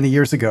for many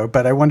years ago.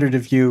 But I wondered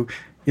if you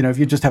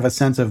just have a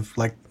sense of,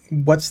 like,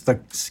 what's the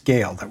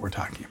scale that we're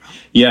talking about?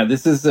 Yeah,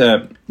 this is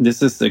a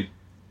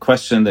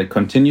question that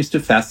continues to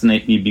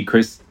fascinate me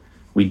because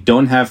we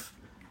don't have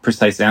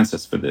precise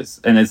answers for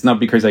this. And it's not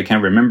because I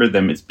can't remember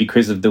them. It's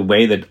because of the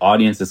way that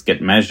audiences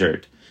get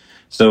measured.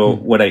 So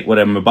what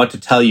I'm about to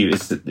tell you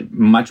is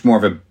much more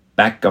of a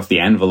back of the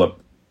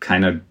envelope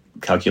kind of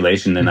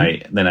calculation than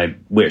I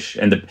wish.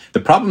 And the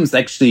problem is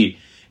actually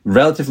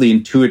relatively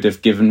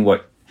intuitive given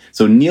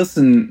so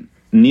Nielsen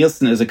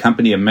is a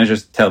company that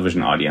measures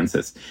television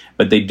audiences,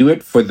 but they do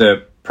it for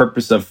the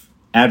purpose of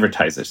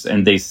advertisers,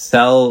 and they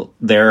sell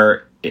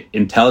their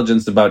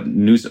intelligence about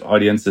news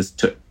audiences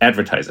to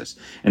advertisers.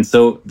 And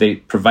so they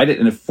provide it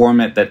in a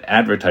format that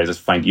advertisers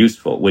find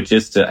useful, which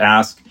is to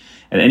ask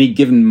at any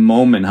given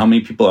moment how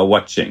many people are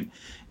watching.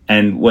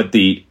 And what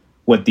the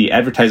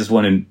advertisers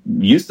want to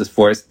use this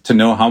for is to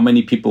know how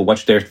many people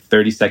watch their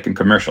 30-second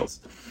commercials.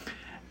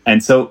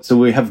 And so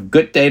we have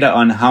good data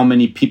on how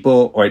many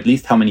people, or at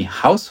least how many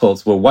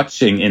households, were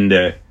watching in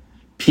the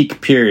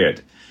peak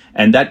period.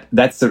 And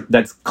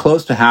that's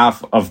close to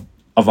half of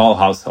all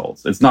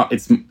households. It's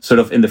sort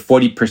of in the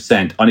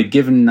 40% on a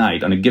given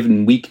night, on a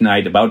given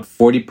weeknight. About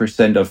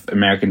 40% of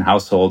American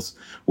households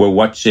were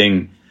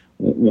watching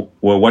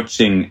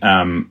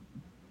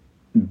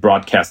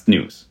broadcast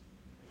news.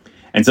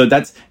 And so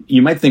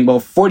you might think, well,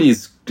 40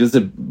 is just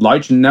a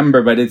large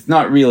number, but it's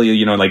not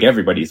really, like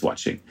everybody's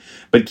watching.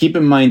 But keep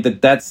in mind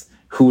that that's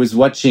who is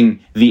watching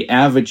the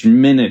average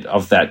minute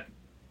of that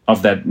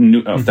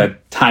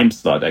time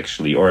slot,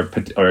 actually, or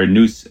a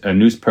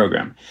news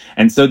program.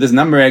 And so this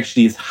number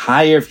actually is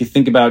higher if you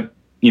think about,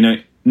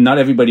 not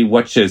everybody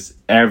watches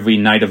every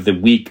night of the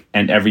week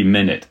and every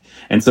minute.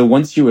 And so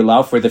once you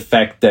allow for the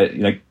fact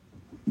that,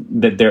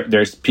 that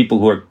there's people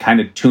who are kind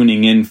of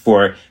tuning in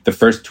for the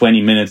first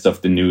 20 minutes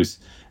of the news,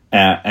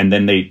 and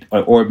then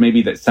or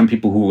maybe that some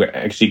people who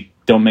actually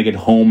don't make it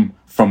home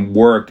from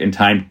work in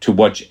time to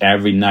watch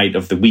every night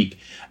of the week.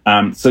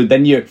 So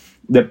then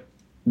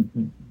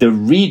the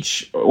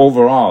reach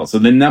overall, so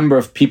the number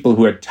of people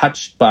who are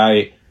touched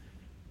by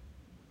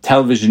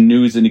television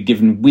news in a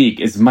given week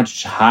is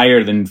much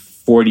higher than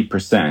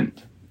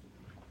 40%.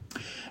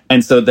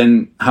 And so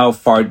then how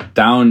far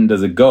down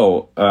does it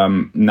go?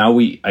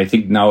 I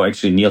think now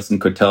actually Nielsen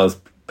could tell us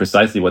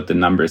precisely what the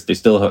number is. They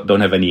still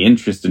don't have any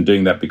interest in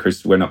doing that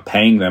because we're not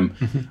paying them.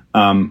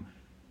 Mm-hmm.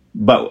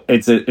 But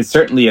it's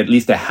certainly at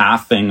least a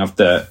halving of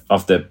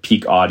the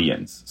peak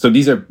audience. So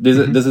this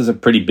is a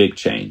pretty big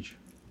change.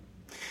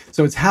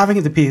 So it's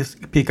halving the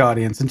peak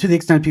audience. And to the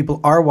extent people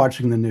are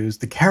watching the news,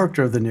 the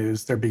character of the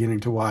news they're beginning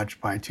to watch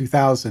by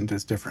 2000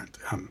 is different.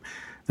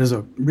 There's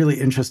a really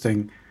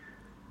interesting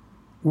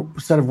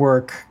set of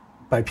work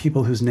by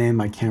people whose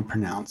name I can't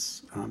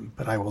pronounce,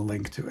 but I will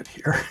link to it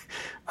here,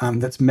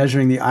 that's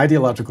measuring the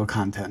ideological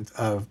content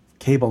of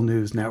cable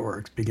news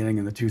networks beginning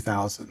in the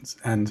 2000s.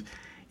 And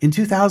in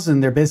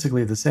 2000, they're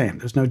basically the same.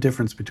 There's no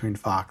difference between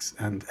Fox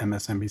and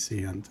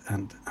MSNBC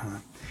and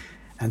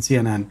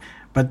CNN.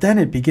 But then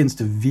it begins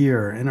to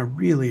veer in a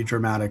really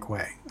dramatic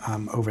way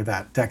over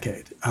that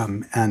decade.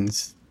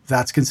 And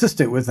that's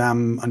consistent with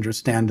them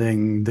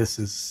understanding this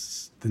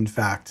is, in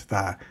fact,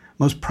 the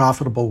most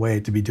profitable way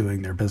to be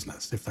doing their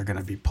business if they're going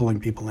to be pulling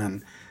people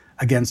in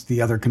against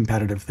the other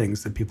competitive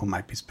things that people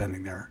might be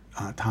spending their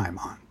time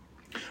on.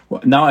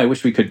 Well, now I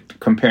wish we could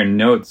compare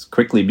notes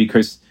quickly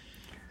because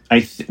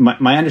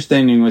my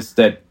understanding was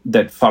that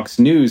Fox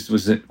News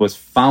was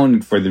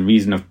founded for the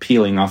reason of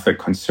peeling off a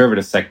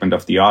conservative segment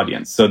of the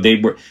audience. So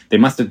they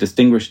must have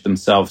distinguished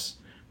themselves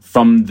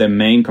from the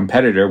main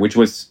competitor, which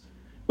was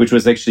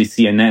actually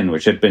CNN,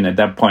 which had been at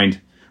that point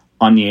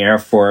on the air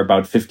for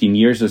about 15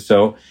 years or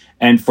so.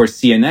 And for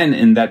CNN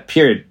in that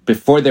period,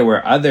 before there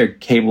were other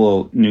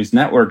cable news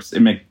networks, it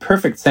made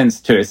perfect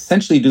sense to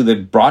essentially do the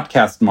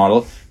broadcast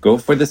model, go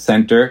for the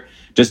center,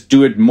 just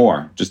do it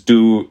more, just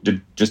do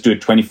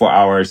it 24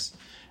 hours.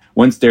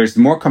 Once there's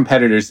more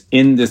competitors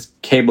in this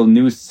cable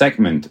news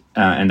segment,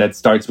 and that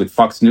starts with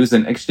Fox News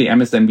and actually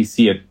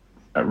MSNBC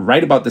at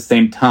right about the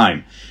same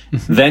time,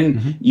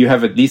 then you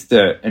have at least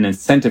an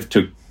incentive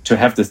to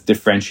have this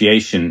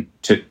differentiation,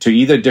 to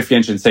either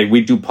differentiate and say,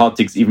 we do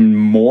politics even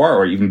more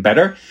or even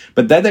better.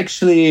 But that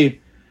actually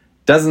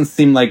doesn't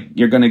seem like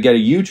you're going to get a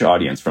huge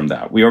audience from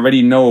that. We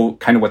already know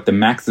kind of what the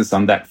max is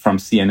on that from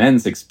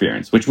CNN's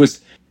experience, which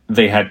was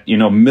they had,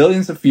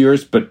 millions of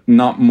viewers, but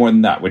not more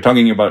than that. We're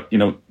talking about,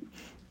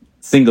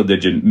 single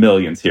digit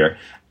millions here.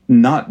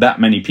 Not that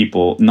many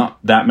people, not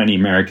that many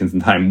Americans in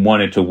time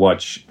wanted to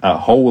watch a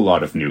whole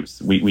lot of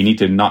news. We need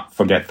to not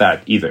forget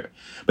that either.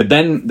 But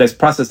then this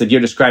process that you're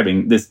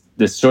describing, this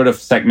sort of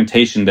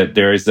segmentation that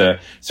there's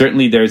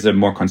a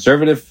more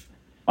conservative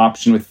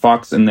option with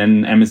Fox, and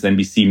then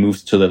MSNBC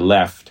moves to the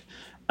left.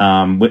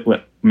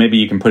 Maybe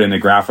you can put in a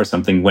graph or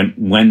something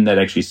when that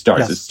actually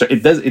starts.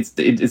 Yes.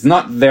 It's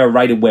not there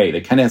right away.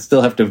 They kind of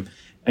still have to.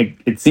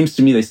 It seems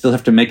to me they still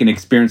have to make an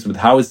experience with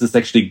how is this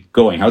actually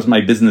going? How's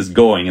my business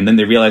going? And then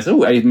they realize,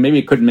 maybe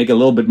I could make a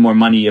little bit more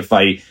money if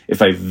I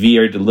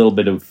veered a little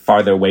bit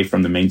farther away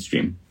from the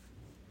mainstream.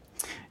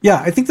 Yeah,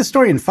 I think the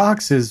story in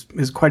Fox is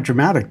quite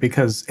dramatic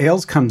because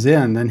Ailes comes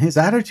in and his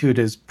attitude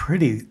is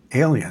pretty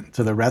alien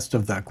to the rest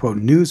of the, quote,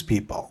 news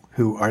people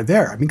who are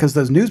there. Because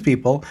those news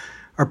people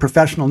are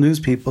professional news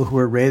people who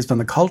are raised on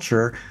the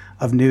culture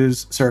of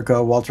news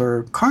circa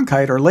Walter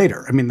Cronkite or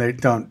later. They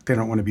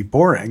don't want to be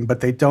boring, but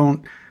they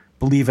don't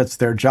believe it's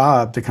their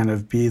job to kind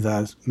of be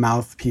the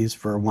mouthpiece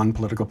for one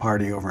political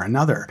party over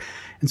another.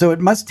 And so it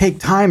must take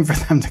time for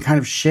them to kind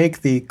of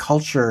shake the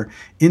culture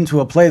into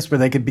a place where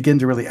they could begin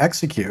to really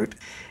execute.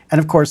 And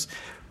of course,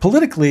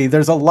 politically,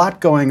 there's a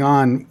lot going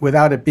on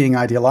without it being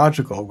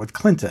ideological with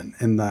Clinton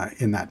in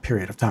that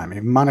period of time.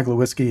 Monica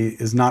Lewinsky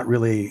is not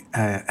really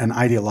an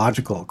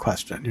ideological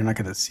question. You're not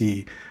going to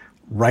see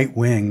right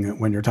wing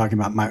when you're talking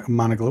about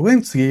Monica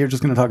Lewinsky. You're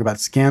just going to talk about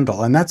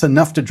scandal. And that's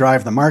enough to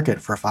drive the market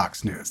for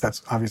Fox News.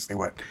 That's obviously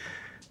what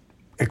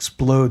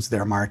explodes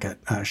their market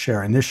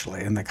share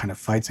initially, and that kind of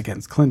fights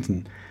against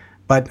Clinton.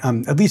 But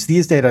at least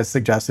these data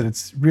suggest that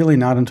it's really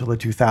not until the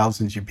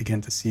 2000s you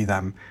begin to see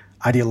them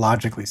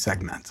ideologically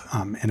segment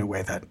in a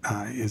way that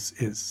is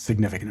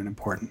significant and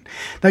important.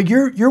 Now,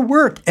 your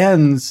work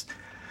ends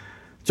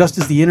just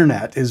as the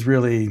internet is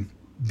really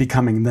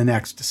becoming the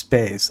next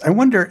space. I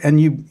wonder,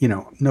 and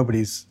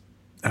nobody's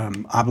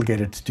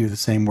obligated to do the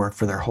same work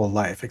for their whole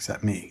life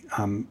except me.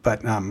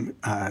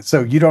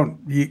 So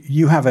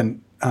you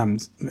haven't,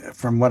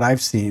 from what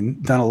I've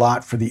seen, done a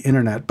lot for the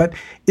internet. But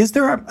is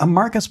there a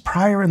Markus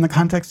Prior in the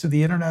context of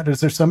the internet?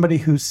 Is there somebody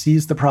who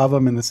sees the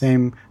problem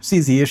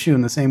sees the issue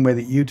in the same way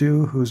that you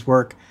do, whose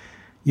work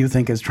you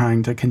think is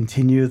trying to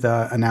continue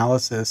the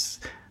analysis,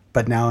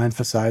 but now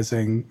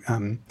emphasizing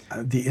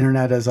the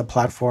internet as a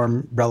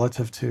platform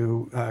relative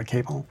to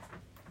cable?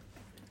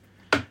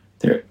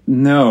 There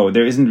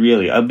isn't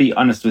really. I'll be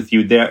honest with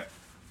you.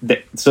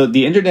 So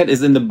the internet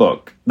is in the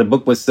book. The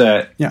book was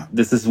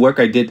this is work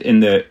I did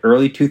in the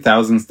early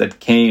 2000s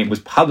that was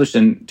published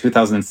in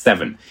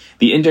 2007.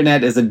 The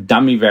internet is a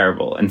dummy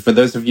variable, and for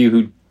those of you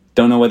who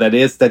don't know what that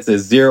is, that's a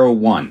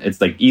 0-1.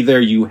 It's like either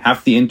you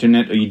have the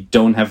internet or you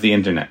don't have the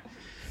internet.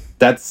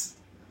 That's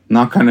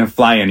not going to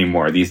fly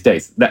anymore these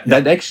days.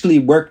 That actually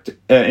worked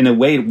in a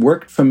way. It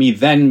worked for me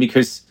then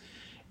because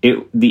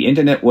the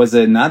internet was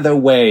another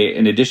way,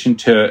 in addition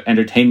to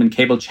entertainment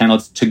cable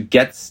channels, to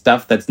get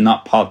stuff that's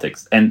not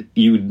politics. And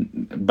you,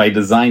 by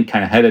design,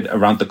 kind of had it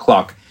around the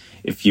clock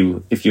if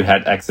you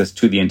had access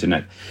to the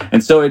internet.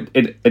 And so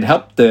it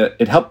helped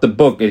the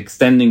book,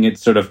 extending it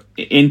sort of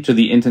into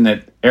the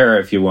internet era,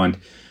 if you want.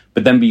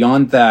 But then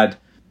beyond that,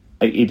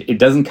 it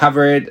doesn't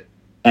cover it.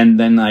 And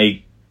then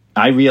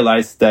I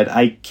realized that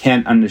I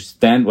can't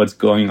understand what's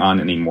going on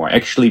anymore.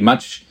 Actually,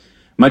 much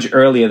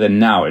earlier than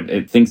now.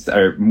 Things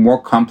are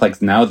more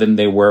complex now than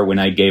they were when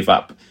I gave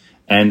up.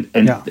 And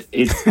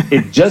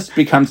it just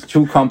becomes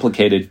too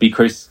complicated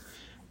because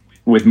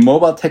with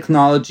mobile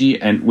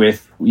technology and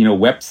with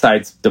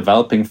websites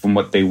developing from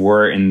what they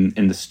were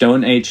in the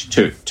Stone Age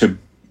to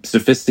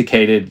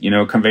sophisticated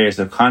conveyors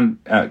of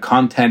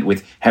content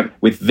with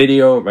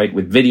video, right,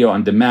 with video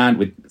on demand,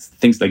 with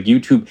things like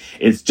YouTube,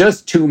 it's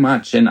just too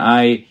much, and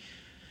I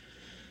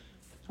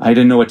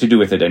don't know what to do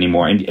with it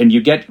anymore. And you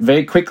get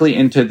very quickly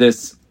into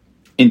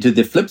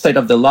the flip side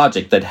of the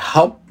logic that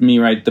helped me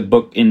write the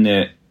book in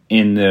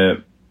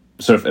the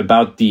sort of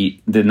about the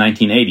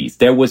 1980s.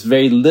 There was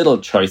very little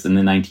choice in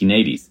the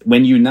 1980s.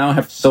 When you now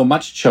have so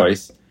much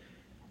choice,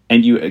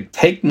 and you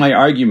take my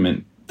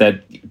argument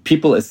that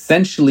people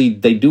essentially,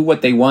 they do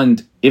what they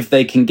want if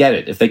they can get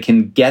it. If they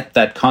can get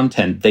that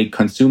content, they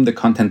consume the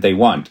content they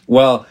want.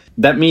 Well,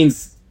 that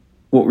means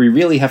what we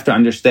really have to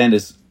understand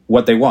is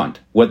what they want,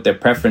 what their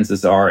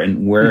preferences are,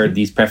 and where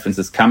these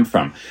preferences come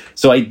from.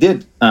 So I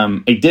did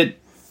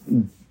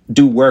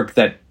do work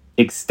that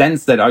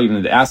extends that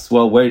argument, that asks,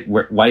 well,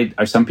 why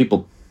are some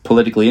people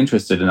politically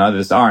interested and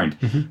others aren't?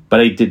 But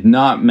I did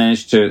not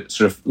manage to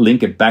sort of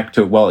link it back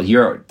to, well,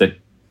 here are the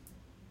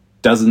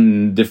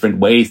dozen different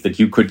ways that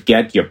you could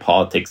get your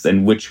politics,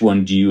 and which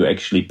one do you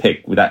actually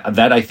pick?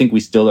 That I think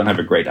we still don't have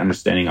a great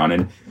understanding on,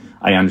 and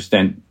I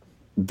understand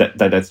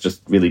that's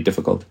just really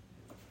difficult.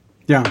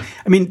 Yeah,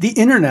 I mean, the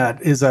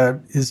internet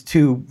is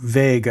too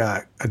vague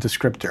a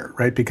descriptor,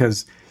 right?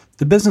 Because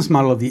the business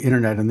model of the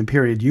internet in the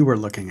period you were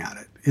looking at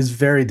it is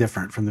very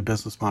different from the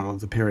business model of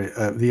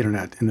the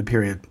internet in the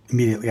period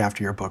immediately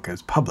after your book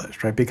is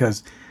published, right?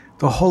 Because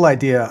the whole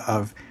idea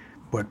of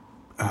what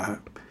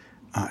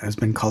has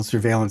been called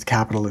surveillance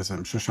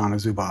capitalism, Shoshana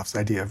Zuboff's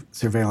idea of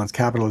surveillance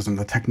capitalism,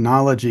 the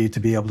technology to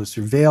be able to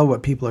surveil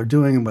what people are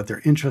doing and what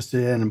they're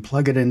interested in and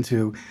plug it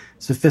into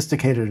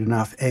sophisticated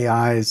enough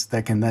AIs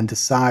that can then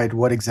decide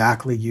what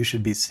exactly you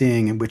should be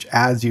seeing and which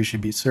ads you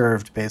should be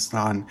served based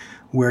on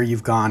where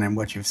you've gone and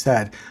what you've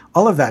said.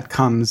 All of that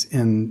comes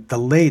in the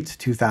late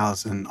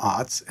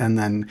 2000s, and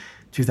then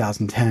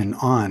 2010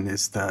 on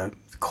is the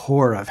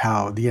core of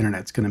how the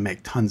internet's going to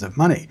make tons of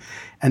money.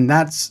 And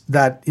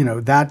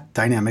that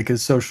dynamic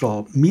is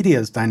social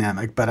media's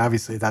dynamic, but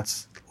obviously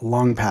that's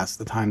long past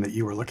the time that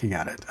you were looking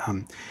at it.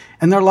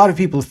 And there are a lot of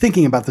people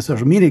thinking about the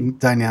social media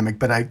dynamic,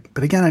 but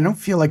again, I don't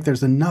feel like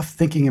there's enough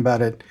thinking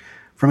about it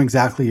from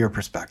exactly your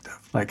perspective.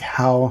 Like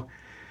how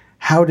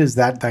does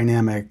that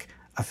dynamic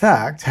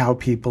affect how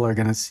people are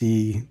going to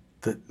see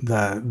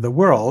the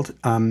world,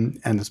 and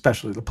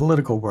especially the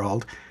political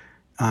world,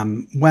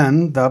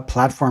 when the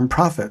platform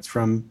profits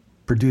from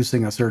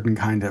producing a certain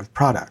kind of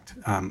product,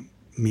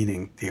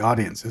 meaning the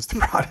audience is the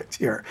product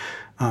here.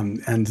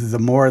 And the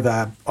more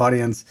the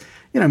audience,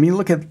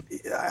 look at,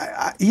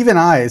 even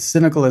I, as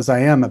cynical as I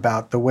am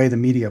about the way the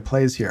media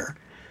plays here,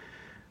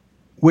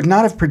 would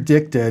not have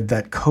predicted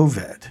that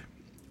COVID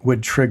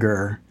would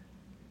trigger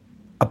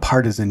a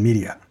partisan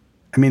media.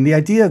 I mean, the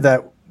idea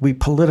that we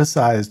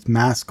politicized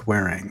mask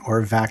wearing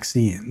or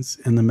vaccines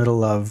in the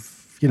middle of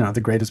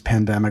the greatest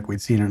pandemic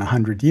we'd seen in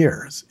 100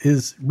 years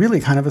is really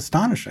kind of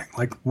astonishing.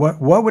 Like,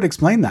 what would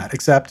explain that?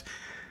 Except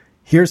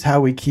here's how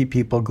we keep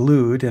people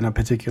glued in a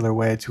particular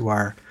way to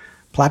our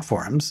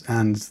platforms.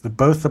 And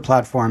both the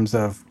platforms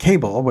of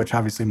cable, which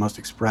obviously most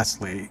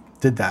expressly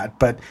did that,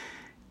 but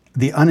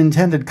the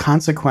unintended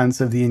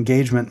consequence of the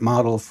engagement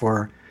model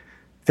for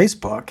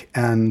Facebook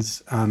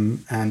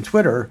and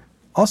Twitter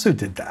also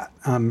did that.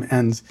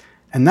 And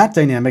that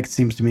dynamic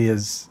seems to me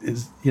is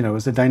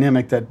a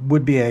dynamic that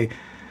would be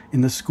in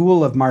the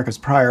school of Markus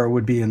Prior,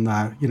 would be in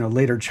the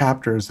later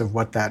chapters of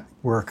what that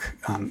work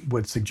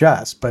would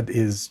suggest, but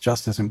is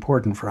just as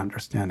important for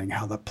understanding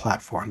how the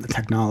platform, the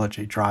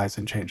technology, drives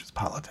and changes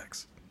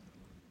politics.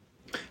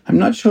 I'm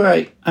not sure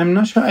I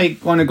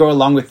want to go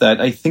along with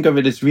that. I think of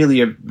it as really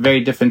a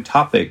very different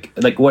topic.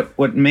 Like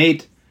what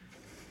made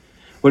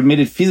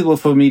it feasible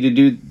for me to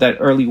do that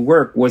early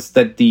work was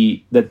that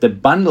the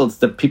bundles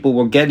that people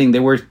were getting,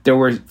 there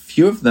were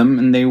few of them,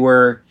 and they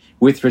were,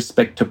 with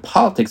respect to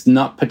politics,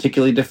 not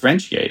particularly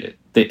differentiated.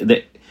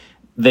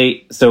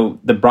 So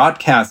the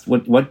broadcast,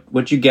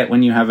 what you get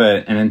when you have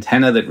an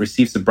antenna that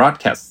receives a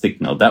broadcast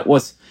signal, it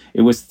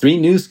was 3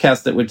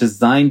 newscasts that were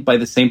designed by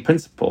the same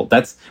principle.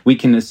 We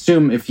can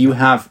assume if you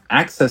have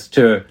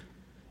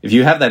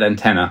that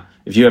antenna,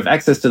 if you have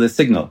access to the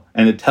signal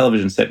and the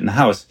television set in the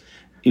house,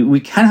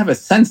 we can have a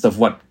sense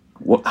of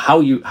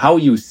how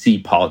you see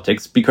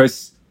politics,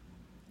 because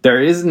there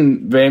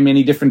isn't very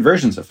many different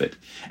versions of it.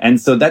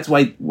 And so that's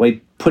why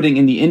putting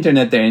in the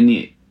internet there in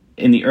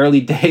the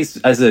early days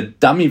as a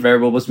dummy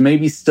variable was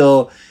maybe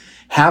still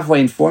halfway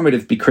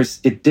informative,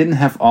 because it didn't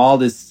have all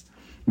this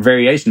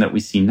variation that we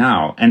see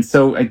now. And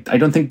so I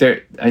don't think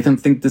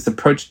this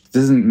approach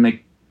doesn't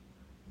make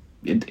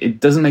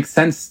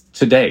sense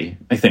today.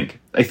 I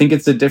think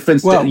it's a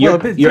difference.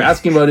 You're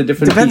asking about a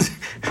different piece.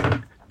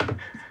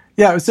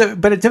 Yeah,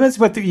 but it depends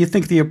what you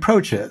think the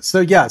approach is. So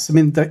yes, I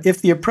mean,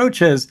 if the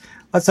approach is,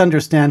 let's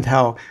understand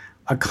how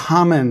a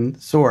common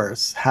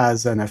source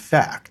has an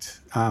effect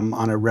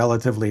on a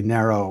relatively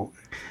narrow,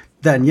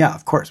 then yeah,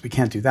 of course, we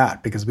can't do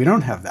that because we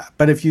don't have that.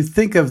 But if you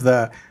think of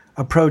the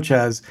approach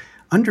as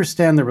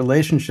understand the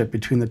relationship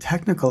between the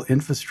technical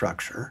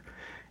infrastructure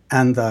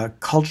and the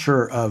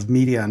culture of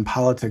media and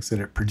politics that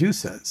it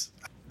produces,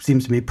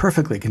 seems to me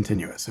perfectly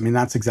continuous. I mean,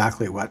 that's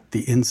exactly what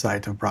the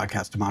insight of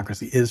broadcast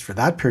democracy is for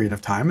that period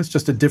of time. It's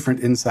just a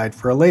different insight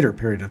for a later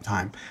period of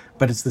time,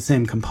 but it's the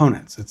same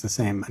components. It's the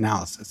same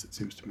analysis, it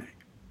seems to me.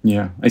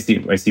 Yeah, I see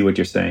what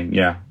you're saying.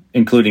 Yeah,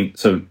 including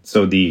so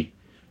the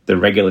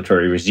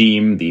regulatory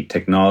regime, the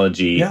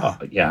technology.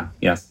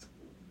 Yes.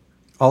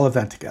 All of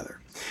that together.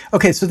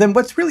 Okay, so then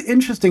what's really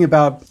interesting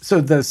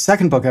so the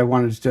second book I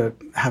wanted to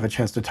have a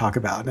chance to talk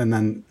about, and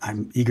then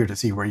I'm eager to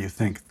see where you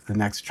think the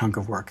next chunk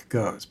of work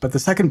goes. But the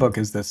second book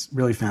is this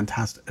really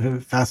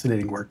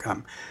fascinating work.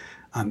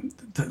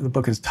 The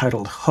book is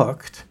titled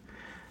Hooked,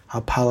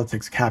 How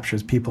Politics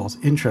Captures People's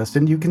Interest.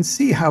 And you can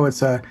see how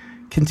it's a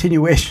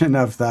continuation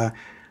of the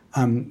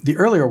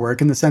earlier work,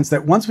 in the sense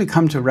that once we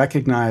come to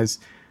recognize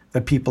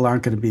that people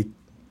aren't going to be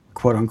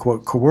quote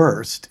unquote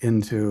coerced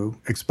into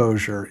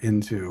exposure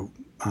into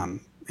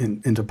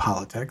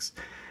politics,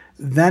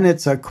 then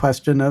it's a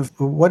question of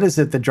what is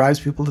it that drives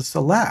people to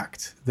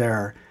select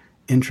their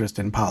interest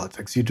in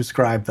politics. You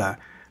describe the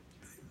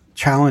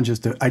challenges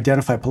to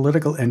identify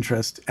political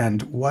interest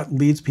and what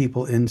leads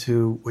people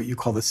into what you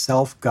call the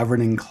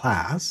self-governing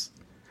class.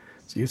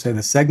 So you say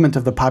the segment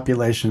of the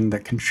population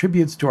that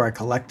contributes to our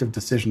collective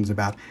decisions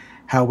about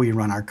how we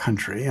run our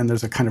country. And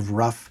there's a kind of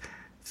rough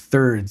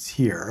thirds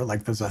here,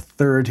 like there's a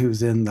third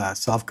who's in the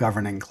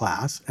self-governing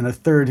class and a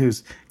third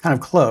who's kind of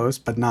close,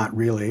 but not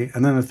really,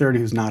 and then a third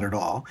who's not at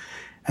all.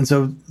 And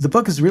so the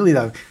book is really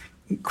an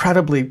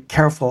incredibly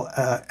careful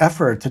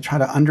effort to try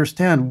to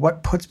understand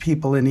what puts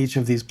people in each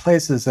of these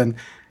places and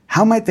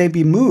how might they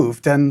be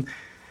moved. And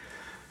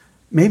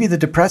maybe the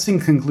depressing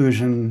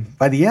conclusion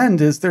by the end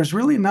is there's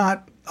really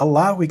not a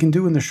lot we can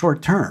do in the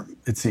short term,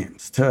 it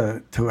seems,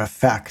 to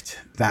affect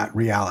that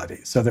reality,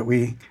 so that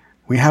we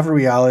have a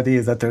reality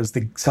that there's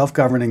the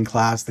self-governing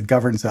class that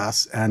governs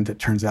us, and it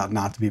turns out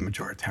not to be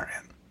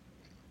majoritarian.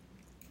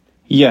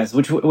 Yes,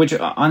 which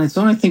on its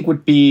own I think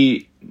would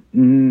be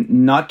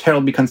not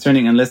terribly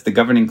concerning unless the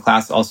governing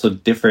class also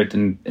differed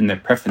in their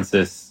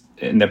preferences,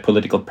 in their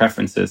political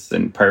preferences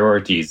and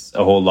priorities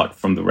a whole lot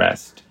from the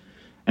rest.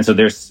 And so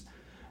there's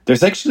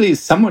actually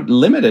somewhat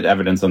limited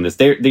evidence on this.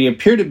 They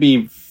appear to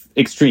be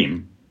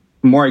extreme,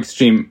 more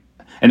extreme.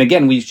 And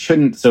again, we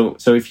shouldn't. So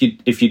if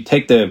you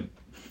take the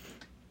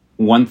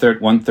one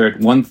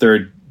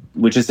third,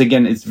 which is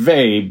again, it's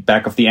very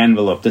back of the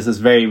envelope. This is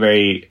very,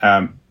 very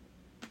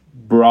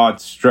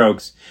broad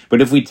strokes.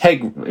 But if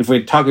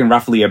we're talking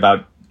roughly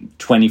about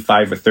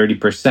 25 or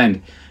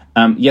 30%,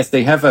 yes,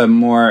 they have a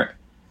more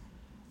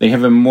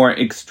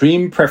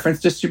extreme preference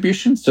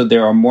distribution. So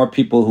there are more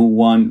people who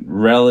want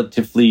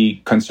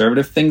relatively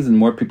conservative things and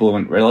more people who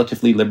want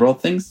relatively liberal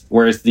things,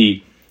 whereas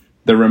the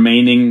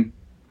remaining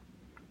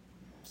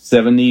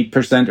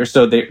 70% or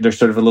so, they're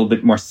sort of a little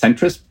bit more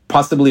centrist,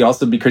 possibly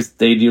also because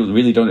they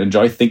really don't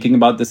enjoy thinking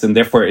about this, and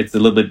therefore it's a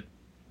little bit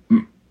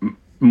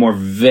more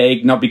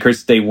vague, not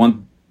because they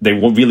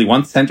really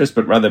want centrist,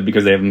 but rather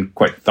because they haven't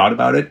quite thought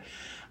about it.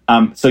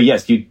 So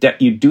yes, you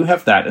do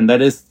have that, and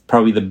that is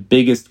probably the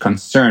biggest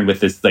concern with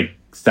this like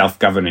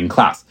self-governing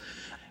class.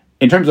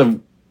 In terms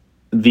of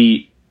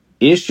the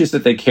issues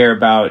that they care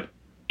about,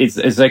 it's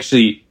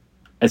actually,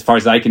 as far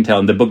as I can tell,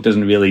 and the book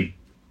doesn't really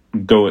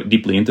go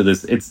deeply into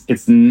this,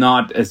 it's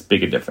not as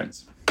big a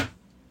difference.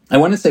 I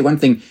want to say one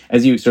thing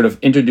as you sort of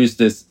introduce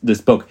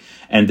this book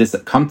and this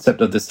concept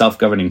of the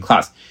self-governing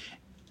class.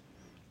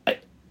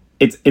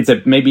 It's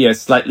maybe a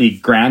slightly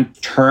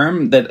grand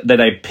term that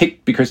I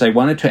picked because I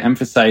wanted to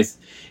emphasize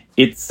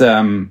it's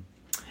a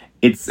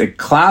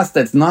class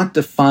that's not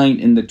defined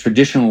in the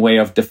traditional way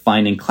of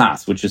defining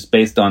class, which is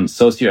based on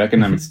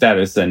socioeconomic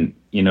status and,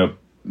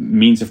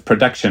 means of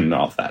production and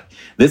all of that.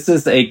 This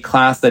is a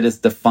class that is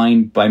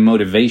defined by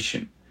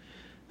motivation.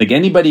 Like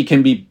anybody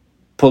can be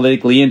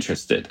politically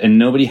interested and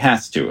nobody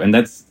has to. And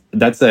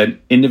that's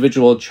an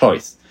individual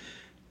choice.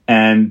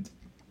 And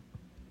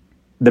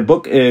the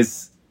book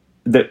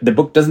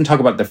doesn't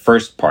talk about the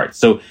first part.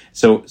 So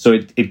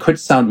it could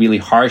sound really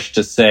harsh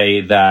to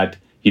say that,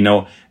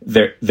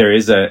 there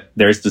is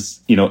this,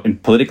 in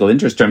political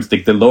interest terms,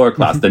 like the lower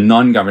class, the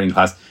non-governing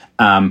class.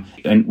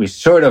 And we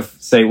sort of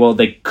say, well,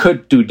 they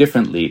could do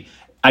differently.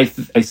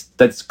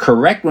 That's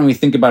correct when we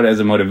think about it as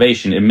a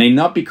motivation. It may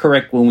not be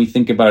correct when we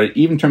think about it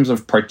even in terms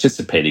of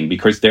participating,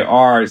 because there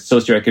are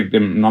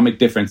socioeconomic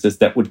differences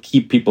that would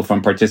keep people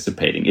from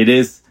participating. It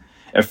is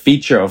a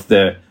feature of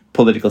the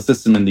political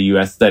system in the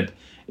US that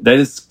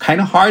is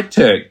kind of hard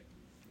to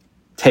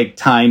take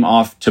time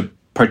off to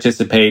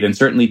participate and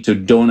certainly to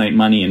donate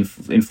money and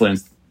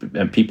influence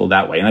people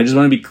that way. And I just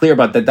want to be clear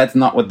about that. That's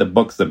not what the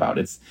book's about.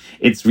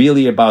 It's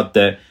really about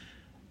the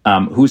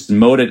who's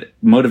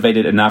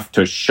motivated enough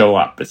to show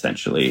up,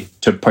 essentially,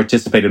 to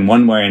participate in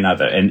one way or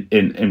another,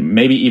 and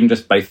maybe even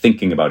just by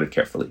thinking about it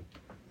carefully.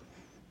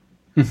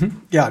 Mm-hmm.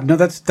 Yeah, no,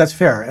 that's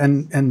fair,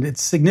 and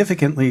it's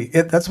significantly.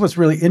 That's what's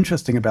really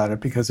interesting about it,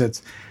 because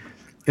it's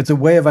a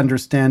way of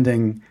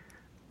understanding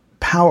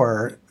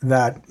power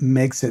that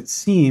makes it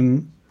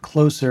seem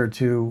closer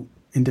to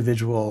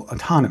individual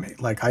autonomy.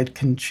 Like, I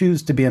can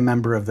choose to be a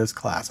member of this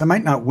class. I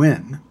might not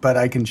win, but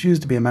I can choose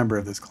to be a member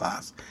of this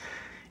class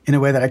in a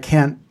way that I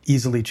can't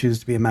easily choose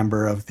to be a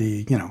member of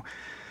the,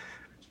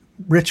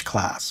 rich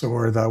class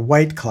or the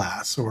white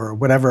class or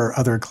whatever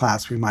other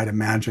class we might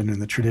imagine in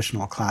the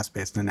traditional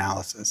class-based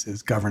analysis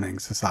is governing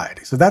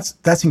society. So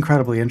that's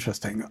incredibly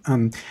interesting.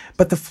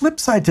 But the flip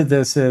side to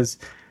this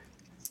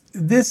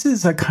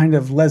is a kind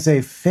of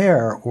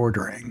laissez-faire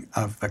ordering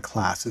of the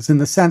classes, in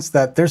the sense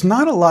that there's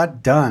not a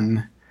lot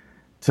done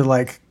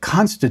to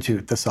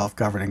constitute the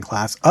self-governing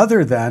class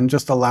other than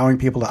just allowing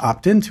people to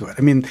opt into it.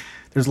 I mean,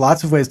 there's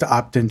lots of ways to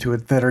opt into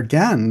it that are,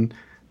 again,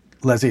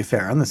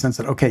 laissez-faire, in the sense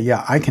that, okay,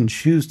 yeah, I can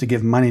choose to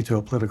give money to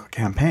a political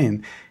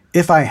campaign,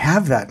 if I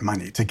have that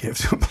money to give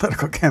to a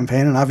political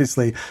campaign, and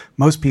obviously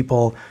most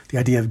people, the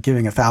idea of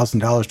giving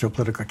 $1,000 to a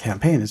political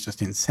campaign is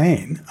just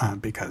insane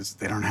because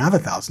they don't have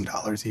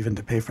 $1,000 even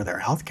to pay for their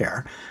health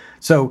care.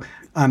 So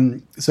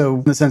in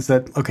the sense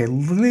that, okay,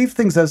 leave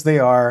things as they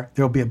are.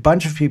 There'll be a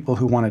bunch of people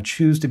who want to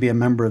choose to be a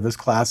member of this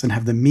class and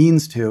have the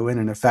means to in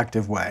an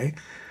effective way.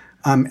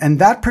 And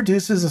that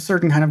produces a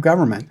certain kind of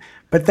government.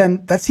 But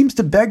then that seems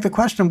to beg the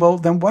question, well,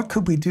 then what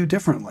could we do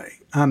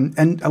differently?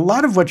 And a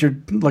lot of what you're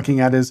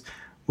looking at is,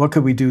 what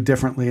could we do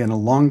differently in a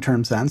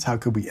long-term sense? How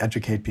could we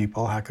educate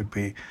people? How could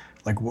we,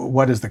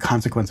 what is the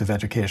consequence of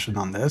education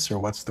on this? Or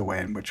what's the way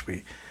in which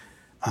we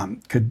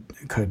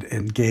could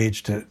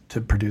engage to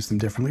produce them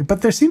differently?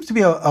 But there seems to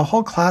be a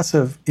whole class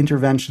of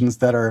interventions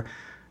that are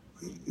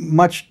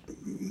much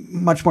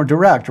more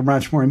direct or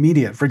much more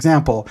immediate. For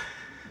example,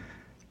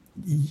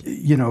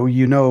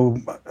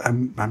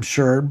 I'm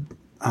sure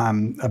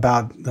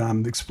about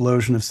the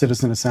explosion of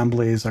citizen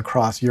assemblies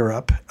across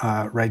Europe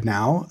right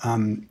now,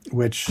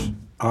 which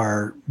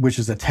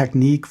is a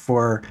technique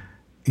for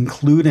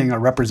including a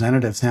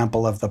representative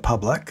sample of the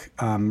public,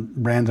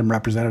 random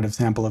representative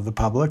sample of the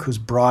public, who's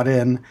brought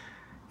in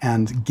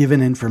and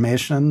given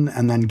information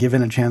and then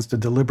given a chance to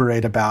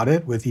deliberate about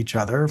it with each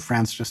other.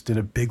 France just did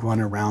a big one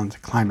around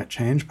climate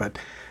change, but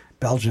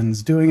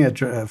Belgium's doing it,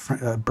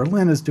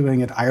 Berlin is doing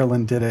it,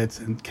 Ireland did it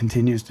and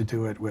continues to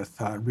do it with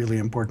really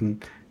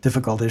important,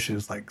 difficult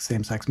issues like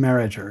same-sex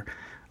marriage or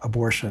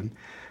abortion.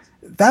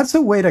 That's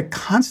a way to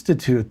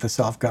constitute the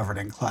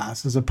self-governing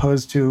class as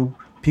opposed to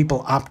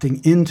people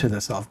opting into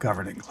the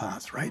self-governing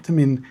class, right? I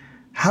mean,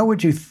 how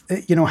would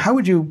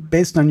you,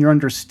 based on your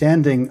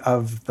understanding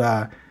of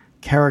the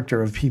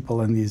character of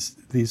people in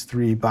these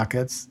three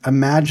buckets,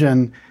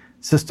 imagine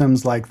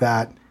systems like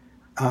that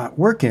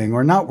working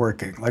or not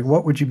working? Like,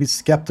 what would you be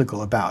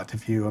skeptical about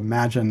if you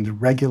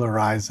imagined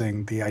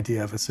regularizing the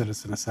idea of a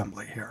citizen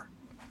assembly here?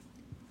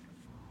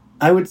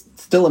 I would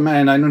still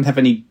imagine, I don't have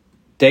any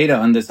data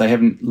on this, I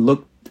haven't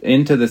looked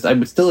into this, I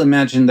would still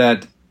imagine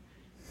that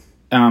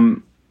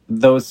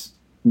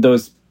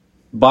those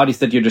bodies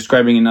that you're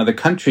describing in other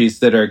countries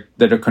that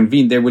are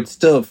convened, they would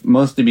still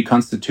mostly be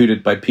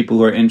constituted by people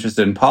who are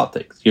interested in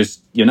politics.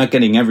 You're not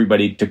getting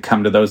everybody to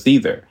come to those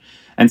either.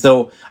 And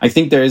so I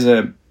think there is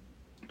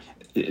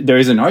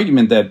an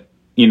argument that,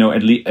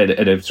 at least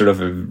at a sort of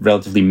a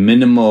relatively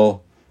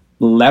minimal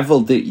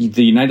level, the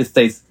United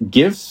States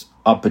gives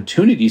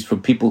opportunities for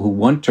people who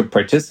want to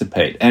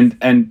participate and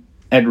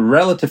at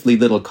relatively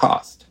little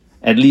cost,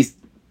 at least,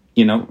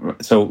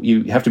 so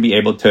you have to be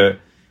able to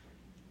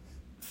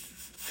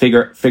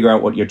figure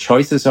out what your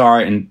choices are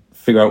and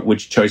figure out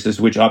which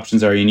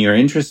options are in your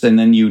interest. And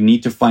then you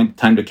need to find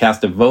time to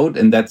cast a vote.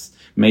 And that's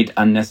made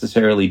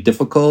unnecessarily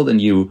difficult.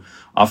 And you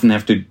often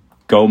have to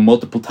go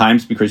multiple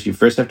times because you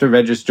first have to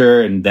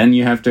register and then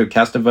you have to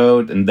cast a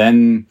vote. And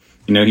then,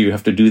 you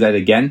have to do that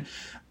again.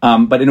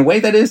 But in a way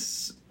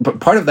but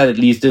part of that at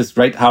least is,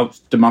 right, how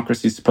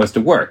democracy is supposed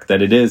to work,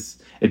 that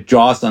it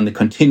draws on the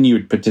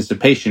continued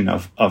participation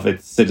of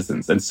its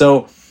citizens. And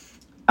so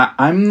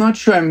I'm not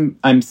sure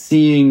I'm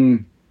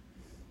seeing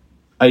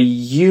a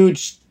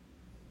huge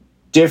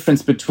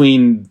difference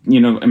between,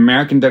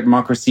 American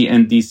democracy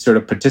and these sort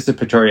of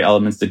participatory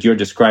elements that you're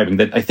describing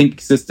that I think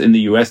exist in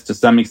the US to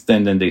some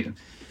extent.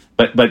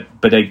 But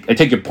I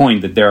take your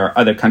point that there are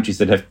other countries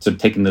that have sort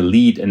of taken the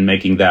lead in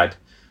making that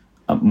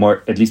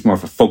at least more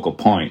of a focal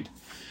point.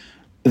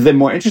 The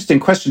more interesting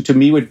question to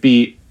me would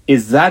be,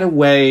 is that a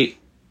way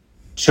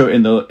to,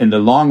 in the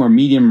long or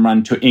medium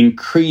run, to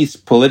increase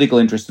political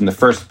interest in the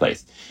first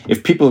place?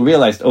 If people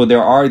realized,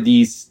 there are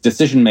these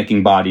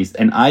decision-making bodies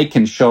and I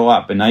can show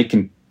up and I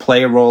can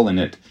play a role in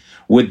it,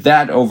 would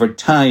that over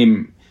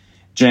time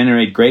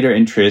generate greater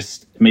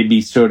interest,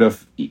 maybe sort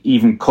of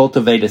even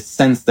cultivate a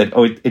sense that,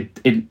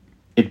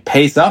 it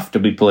pays off to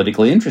be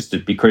politically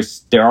interested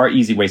because there are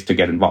easy ways to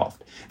get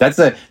involved? That's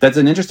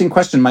an interesting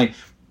question.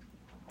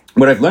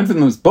 What I've learned from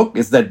this book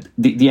is that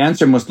the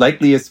answer most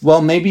likely is,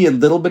 well, maybe a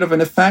little bit of an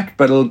effect,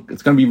 but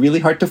it's going to be really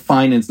hard to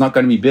find and it's not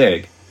going to be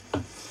big.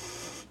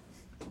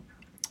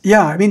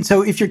 Yeah, I mean,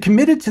 so if you're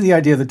committed to the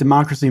idea that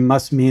democracy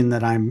must mean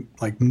that I'm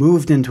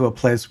moved into a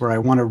place where I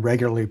want to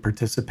regularly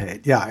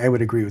participate, yeah, I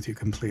would agree with you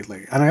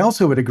completely. And I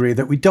also would agree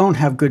that we don't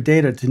have good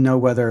data to know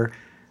whether,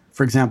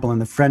 for example, in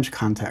the French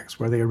context,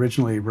 where they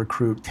originally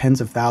recruit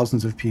tens of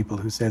thousands of people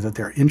who say that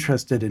they're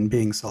interested in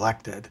being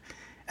selected,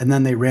 and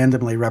then they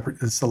randomly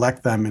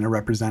select them in a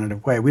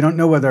representative way. We don't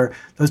know whether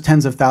those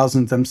tens of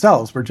thousands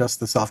themselves were just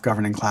the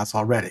self-governing class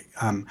already,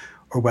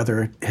 or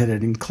whether it had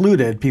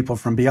included people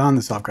from beyond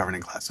the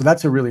self-governing class. So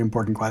that's a really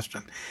important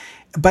question.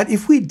 But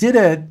if we did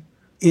it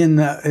in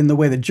the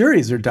way that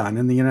juries are done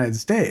in the United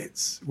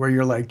States, where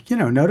you're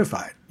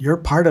notified, you're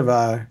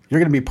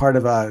going to be part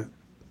of a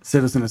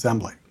citizen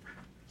assembly,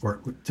 or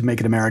to make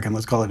it American,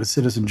 let's call it a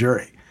citizen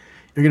jury.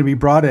 You're going to be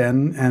brought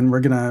in and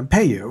we're going to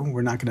pay you.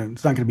 It's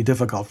not going to be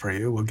difficult for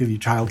you. We'll give you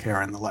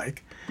childcare and the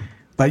like.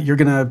 but you're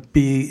going to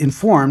be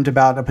informed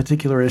about a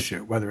particular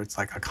issue, whether it's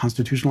like a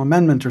constitutional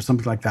amendment or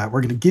something like that. We're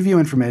going to give you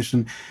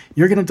information.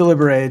 You're going to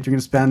deliberate. You're going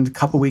to spend a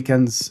couple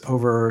weekends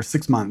over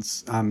 6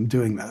 months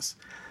doing this.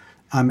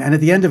 And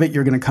at the end of it,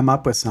 you're going to come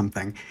up with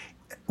something.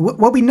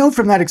 What we know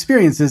from that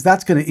experience is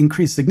that's going to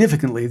increase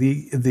significantly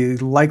the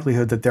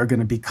likelihood that they're going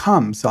to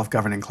become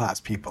self-governing class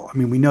people. I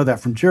mean, we know that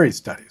from jury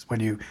studies. When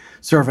you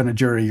serve on a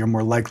jury, you're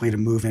more likely to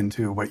move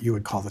into what you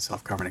would call the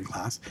self-governing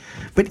class.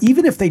 But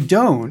even if they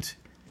don't,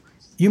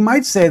 you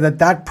might say that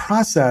that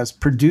process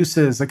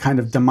produces a kind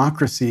of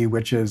democracy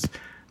which is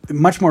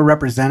much more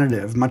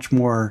representative, much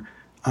more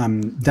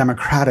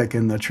democratic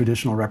in the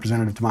traditional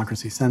representative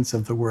democracy sense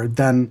of the word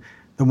than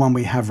the one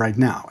we have right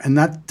now. And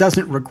that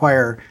doesn't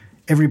require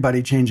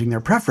everybody changing their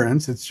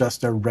preference. It's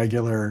just a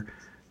regular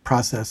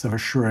process of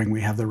assuring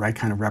we have the right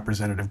kind of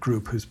representative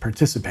group who's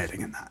participating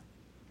in that.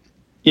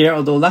 Yeah,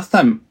 although last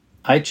time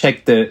I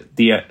checked the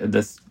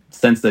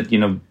sense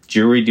that,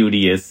 jury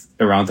duty is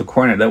around the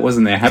corner, that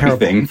wasn't a happy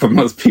thing for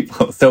most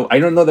people. So I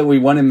don't know that we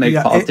want to make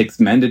politics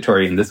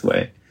mandatory in this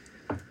way.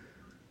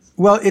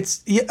 Well,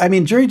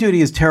 jury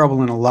duty is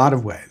terrible in a lot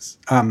of ways.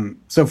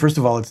 So first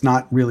of all, it's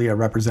not really a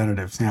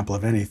representative sample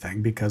of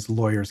anything because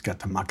lawyers get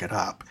to muck it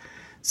up.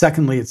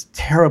 Secondly, it's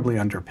terribly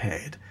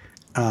underpaid.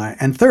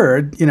 And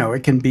third,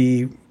 it can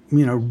be,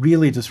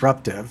 really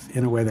disruptive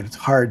in a way that it's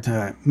hard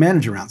to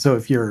manage around. So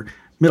if you're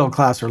middle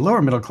class or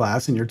lower middle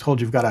class and you're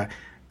told you've got to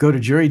go to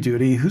jury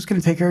duty, who's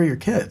going to take care of your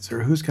kids?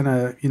 Or who's going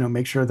to,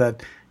 make sure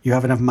that you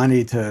have enough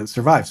money to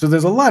survive? So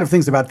there's a lot of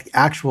things about the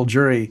actual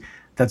jury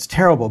that's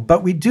terrible.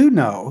 But we do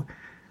know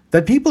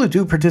that people who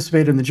do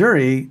participate in the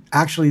jury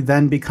actually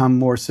then become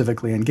more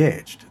civically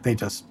engaged. They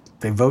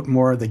vote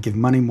more, they give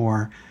money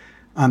more.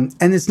 And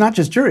it's not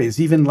just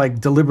juries, even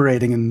like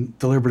deliberating in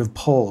deliberative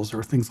polls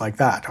or things like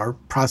that are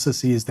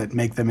processes that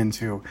make them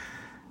into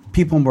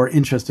people more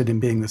interested in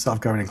being the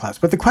self-governing class.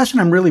 But the question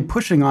I'm really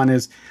pushing on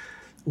is,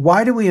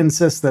 why do we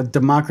insist that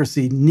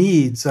democracy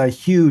needs a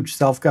huge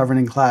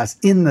self-governing class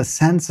in the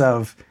sense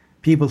of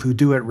people who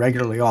do it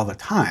regularly all the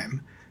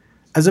time,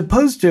 as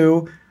opposed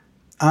to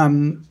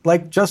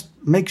just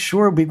make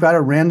sure we've got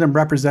a random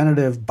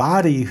representative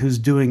body who's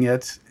doing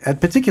it at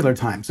particular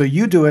times. So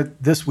you do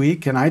it this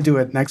week and I do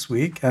it next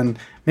week, and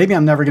maybe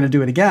I'm never going to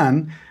do it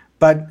again,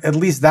 but at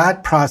least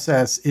that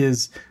process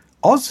is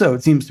also,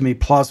 it seems to me,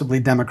 plausibly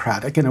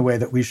democratic in a way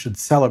that we should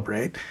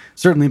celebrate,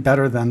 certainly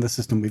better than the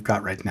system we've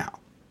got right now.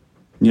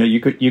 Yeah,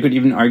 you could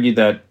even argue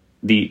that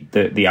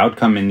the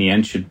outcome in the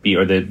end should be,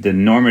 or the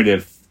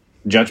normative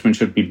judgment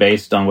should be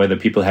based on whether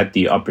people had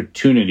the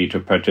opportunity to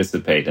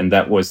participate, and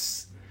that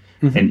was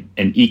an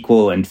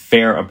equal and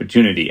fair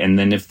opportunity. And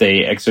then if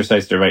they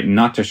exercise the right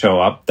not to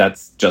show up,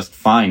 that's just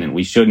fine. And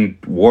we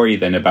shouldn't worry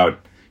then about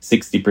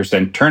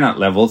 60% turnout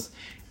levels,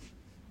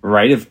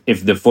 right?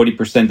 If the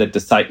 40% that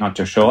decide not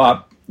to show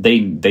up, they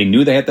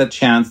knew they had that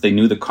chance, they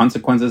knew the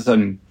consequences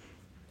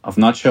of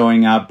not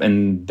showing up,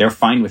 and they're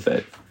fine with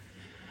it.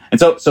 And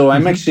so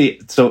I'm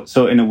actually,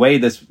 so in a way,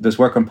 this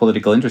work on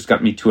political interest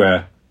got me to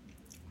a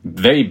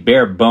very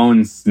bare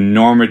bones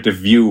normative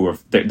view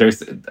of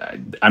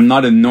I'm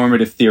not a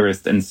normative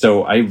theorist, and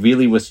so I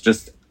really was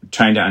just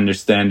trying to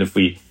understand if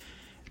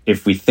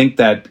we think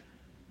that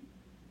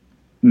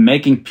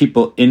making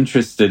people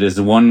interested is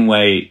one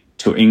way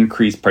to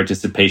increase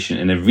participation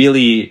in a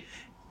really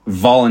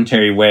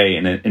voluntary way,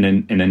 in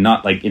a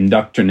not like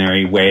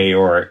indoctrinary way,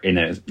 or in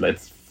a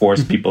let's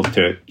force people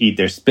to eat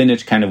their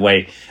spinach kind of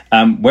way.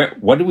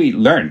 What do we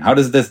learn? How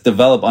does this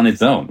develop on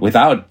its own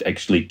without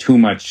actually too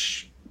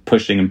much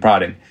pushing and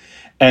prodding?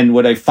 And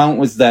what I found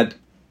was that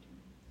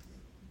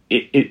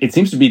it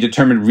seems to be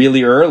determined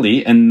really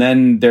early, and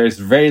then there's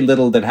very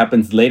little that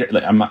happens later,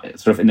 like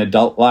sort of in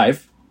adult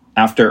life.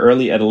 After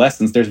early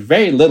adolescence, there's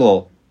very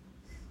little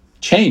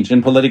change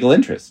in political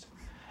interest.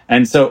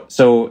 And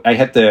so I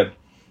had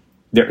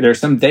there's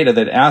some data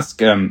that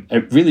ask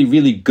really,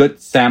 really good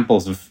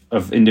samples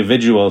of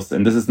individuals,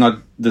 and this is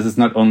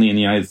not only in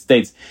the United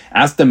States,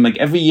 ask them like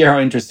every year how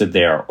interested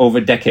they are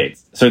over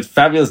decades. So it's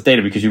fabulous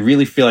data because you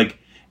really feel like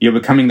you're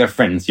becoming their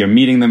friends. You're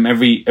meeting them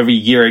every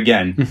year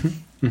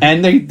again.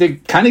 And they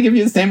kind of give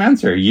you the same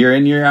answer year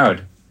in, year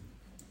out.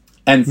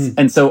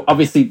 And so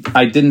obviously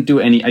I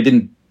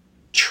didn't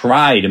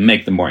try to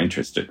make them more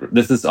interested.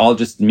 This is all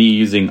just me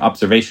using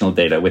observational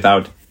data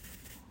without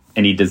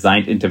any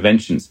designed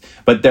interventions.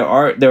 But there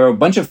are a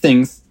bunch of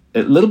things,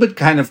 a little bit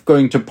kind of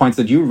going to points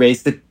that you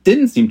raised, that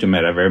didn't seem to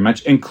matter very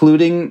much,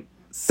 including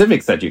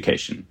civics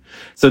education.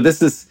 So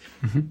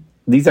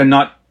these are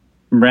not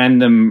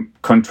random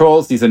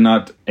controls. These are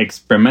not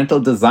experimental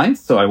designs.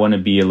 So I want to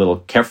be a little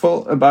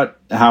careful about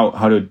how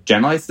to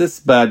generalize this.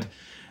 But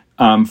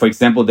for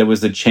example, there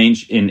was a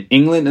change in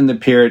England in the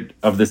period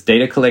of this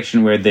data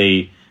collection where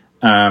they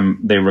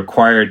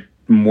required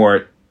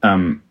more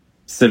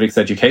civics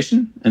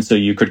education. And so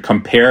you could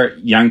compare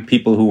young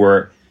people who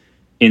were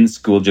in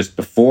school just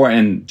before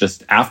and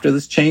just after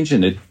this change.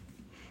 And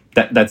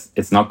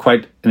it's not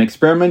quite an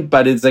experiment,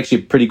 but it's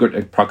actually a pretty good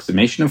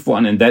approximation of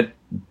one. And that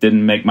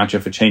didn't make much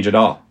of a change at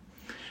all.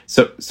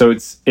 So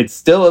it's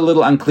still a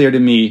little unclear to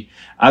me,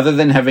 other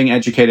than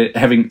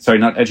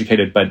not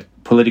educated, but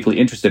politically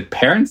interested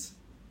parents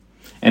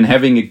and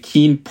having a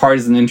keen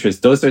partisan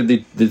interest. Those are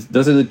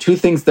the two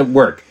things that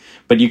work,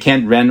 but you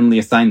can't randomly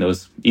assign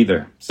those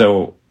either.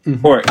 So,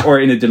 or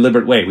in a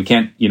deliberate way, we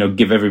can't,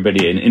 give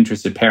everybody an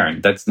interested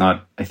parent. That's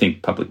not, I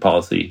think, public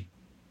policy.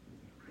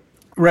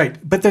 Right.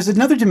 But there's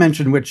another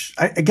dimension, which,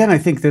 I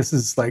think this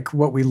is like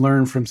what we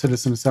learn from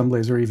citizen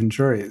assemblies or even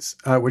juries,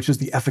 which is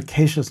the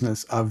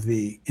efficaciousness of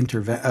the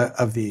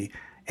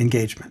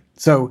engagement.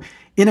 So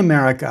in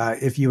America,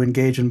 if you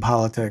engage in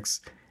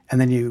politics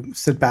and then you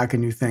sit back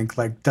and you think,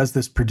 like, does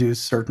this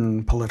produce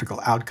certain political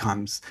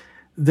outcomes?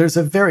 There's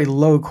a very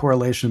low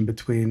correlation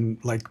between,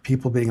 like,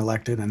 people being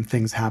elected and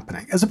things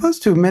happening, as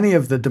opposed to many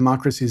of the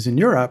democracies in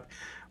Europe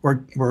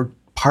where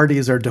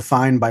parties are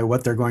defined by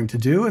what they're going to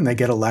do, and they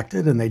get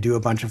elected and they do a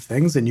bunch of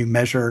things, and you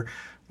measure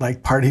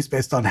like parties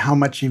based on how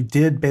much you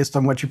did based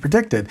on what you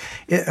predicted,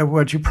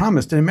 what you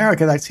promised. In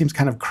America, that seems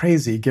kind of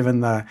crazy given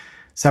the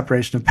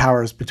separation of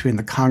powers between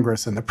the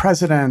Congress and the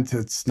president.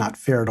 It's not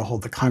fair to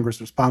hold the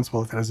Congress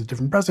responsible if it has a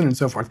different president and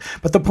so forth.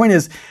 But the point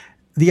is,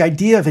 the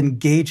idea of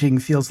engaging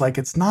feels like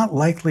it's not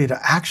likely to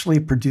actually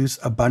produce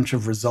a bunch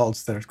of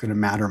results that are going to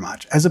matter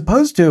much, as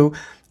opposed to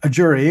a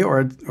jury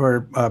or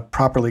a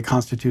properly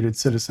constituted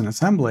citizen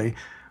assembly,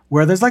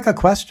 where there's like a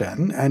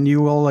question and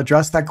you will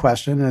address that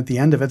question, and at the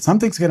end of it,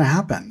 something's going to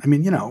happen. I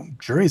mean,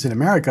 juries in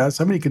America,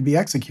 somebody could be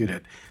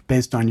executed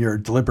based on your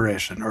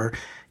deliberation, or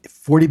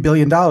 $40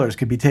 billion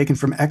could be taken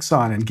from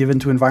Exxon and given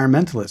to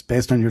environmentalists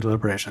based on your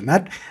deliberation.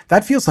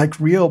 That feels like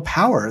real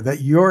power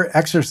that you're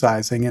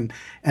exercising and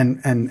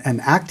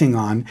acting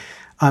on.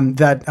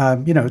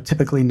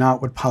 Typically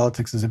not what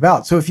politics is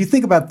about. So if you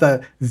think about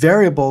the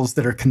variables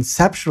that are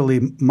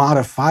conceptually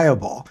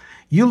modifiable,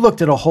 you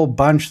looked at a whole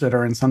bunch that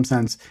are in some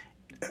sense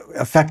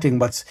affecting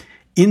what's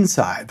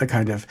inside the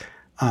kind of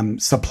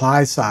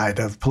supply side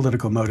of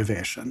political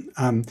motivation.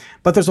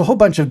 But there's a whole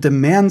bunch of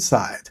demand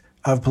side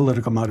of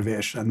political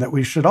motivation that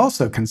we should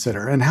also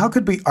consider. And how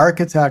could we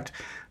architect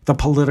the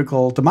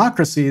political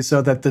democracy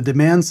so that the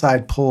demand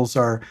side pulls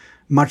are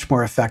much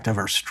more effective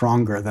or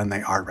stronger than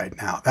they are right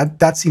now?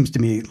 That seems to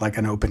me like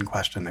an open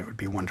question that would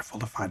be wonderful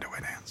to find a way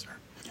to answer.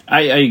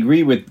 I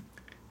agree with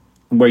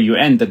where you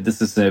end, that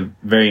this is a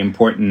very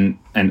important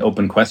and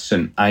open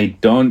question. I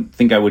don't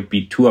think I would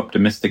be too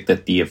optimistic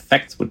that the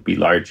effects would be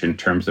large in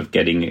terms of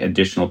getting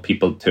additional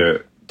people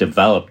to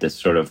develop this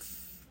sort of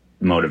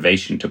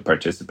motivation to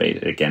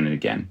participate again and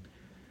again.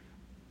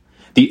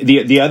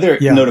 The other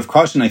note of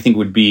caution, I think,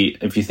 would be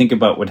if you think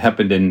about what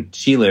happened in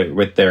Chile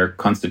with their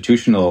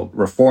constitutional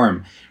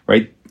reform,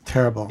 right?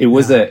 Terrible. It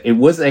was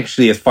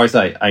actually, as far as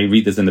I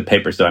read this in the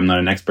paper, so I'm not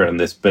an expert on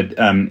this, but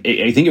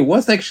I think it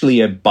was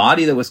actually a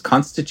body that was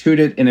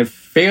constituted in a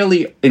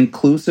fairly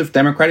inclusive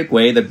democratic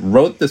way that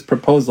wrote this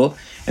proposal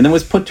and then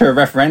was put to a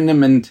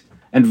referendum and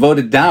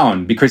voted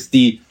down because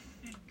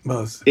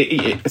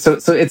so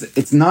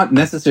it's not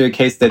necessarily a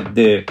case that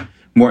the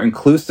more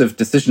inclusive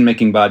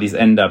decision-making bodies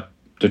end up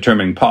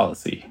determining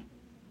policy.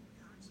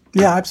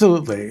 Yeah,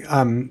 absolutely.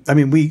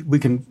 We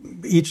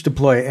can each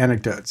deploy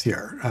anecdotes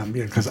here,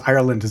 because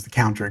Ireland is the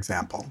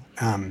counterexample.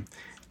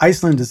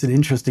 Iceland is an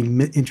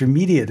interesting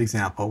intermediate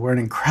example where an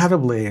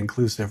incredibly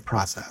inclusive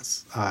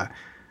process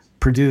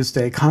produced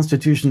a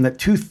constitution that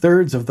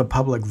 2/3 of the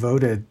public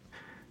voted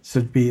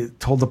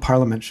told the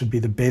parliament should be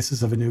the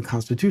basis of a new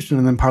constitution,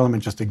 and then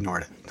parliament just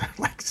ignored it.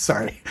 Like,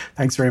 sorry,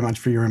 thanks very much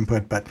for your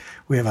input, but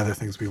we have other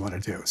things we want to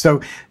do.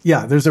 So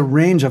yeah, there's a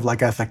range of like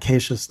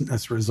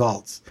efficaciousness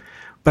results.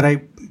 But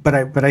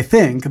I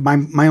think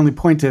my only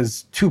point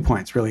is 2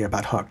 points really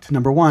about Hooked.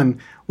 Number one,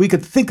 we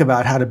could think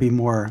about how to be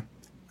more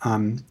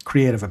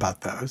creative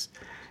about those.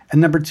 And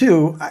number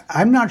two,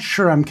 I'm not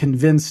sure I'm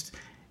convinced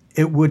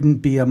it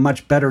wouldn't be a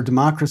much better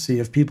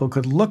democracy if people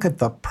could look at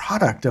the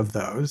product of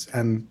those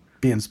and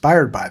be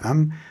inspired by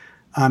them,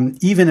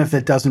 even if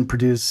it doesn't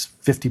produce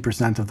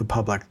 50% of the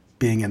public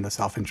being in the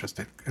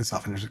self-interested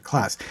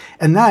class.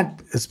 And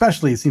that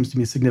especially seems to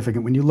me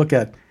significant when you look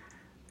at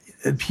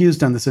Pew's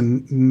done this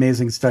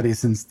amazing study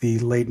since the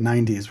late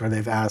 90s where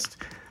they've asked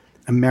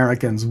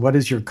Americans, what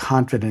is your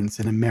confidence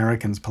in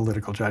Americans'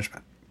 political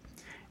judgment?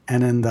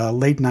 And in the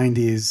late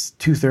 90s,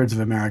 2/3 of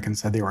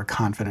Americans said they were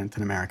confident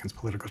in Americans'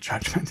 political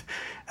judgment.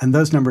 And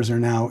those numbers are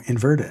now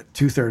inverted.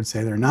 2/3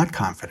 say they're not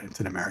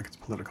confident in Americans'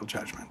 political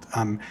judgment.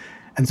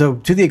 And so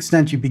to the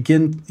extent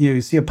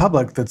you see a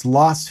public that's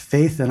lost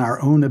faith in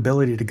our own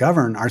ability to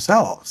govern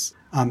ourselves,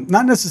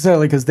 not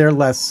necessarily because they're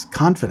less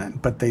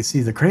confident, but they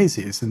see the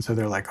crazies. And so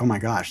they're like, oh my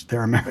gosh,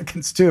 they're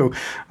Americans too.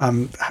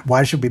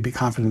 Why should we be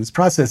confident in this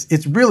process?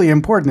 It's really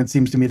important, it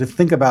seems to me, to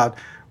think about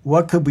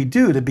what could we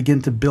do to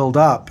begin to build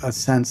up a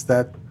sense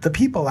that the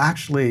people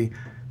actually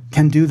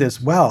can do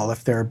this well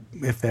if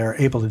they're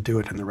able to do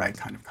it in the right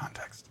kind of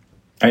context.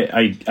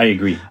 I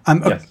agree.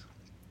 Yes.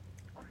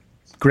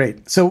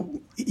 Great.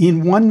 So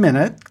in 1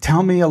 minute,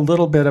 tell me a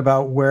little bit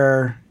about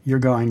where you're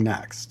going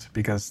next,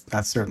 because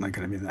that's certainly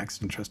going to be the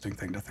next interesting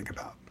thing to think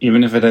about.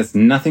 Even if it has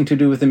nothing to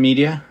do with the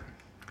media?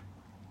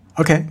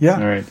 Okay, yeah.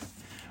 All right.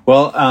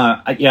 Well,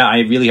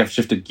 I really have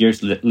shifted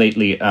gears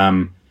lately,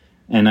 and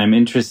I'm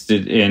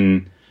interested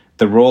in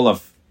the role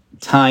of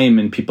time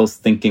in people's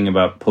thinking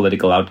about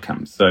political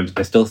outcomes. So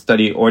I still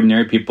study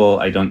ordinary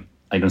people. I don't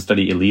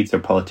study elites or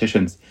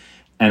politicians,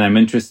 and I'm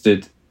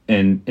interested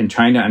in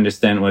trying to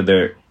understand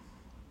whether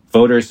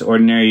voters,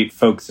 ordinary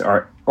folks,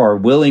 are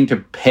willing to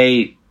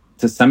pay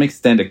to some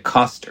extent a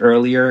cost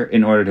earlier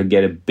in order to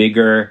get a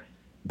bigger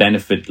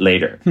benefit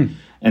later.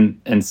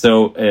 And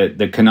so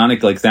the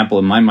canonical example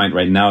in my mind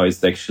right now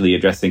is actually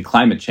addressing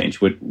climate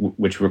change,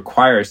 which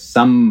requires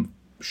some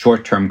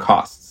short-term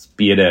costs,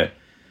 be it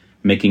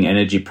making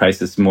energy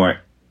prices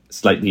more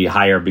slightly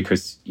higher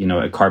because,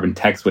 a carbon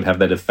tax would have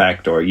that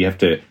effect, or you have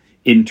to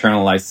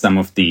internalize some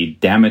of the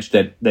damage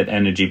that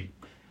energy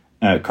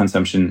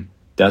consumption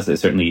does,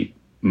 certainly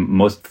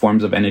most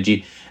forms of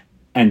energy.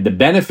 And the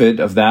benefit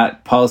of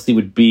that policy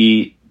would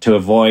be to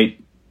avoid,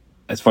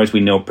 as far as we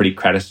know, pretty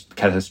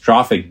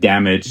catastrophic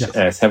damage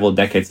several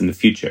decades in the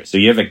future. So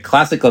you have a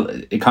classical,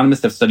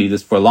 economists have studied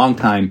this for a long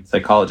time,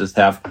 psychologists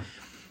have.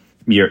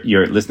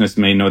 Your listeners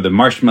may know the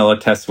marshmallow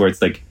test, where it's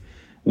like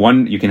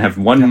you can have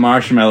one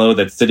marshmallow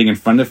that's sitting in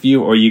front of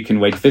you, or you can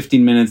wait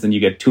 15 minutes and you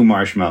get 2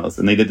 marshmallows.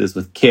 And they did this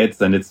with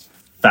kids, and it's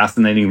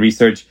fascinating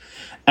research.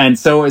 And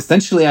so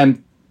essentially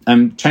I'm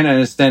trying to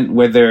understand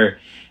whether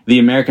the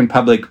American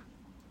public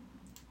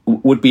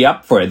would be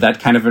up for that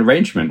kind of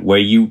arrangement, where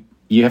you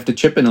have to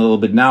chip in a little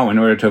bit now in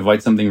order to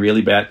avoid something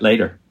really bad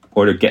later,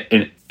 or to get,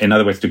 in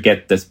other words, to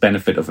get this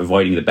benefit of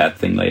avoiding the bad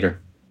thing later.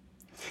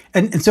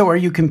 And so are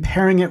you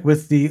comparing it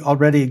with the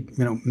already,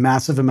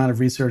 massive amount of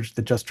research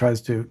that just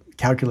tries to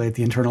calculate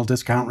the internal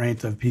discount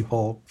rate of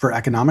people for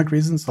economic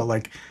reasons?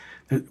 So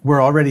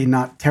we're already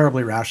not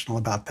terribly rational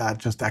about that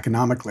just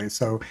economically.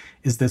 So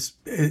is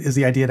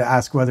the idea to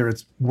ask whether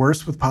it's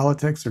worse with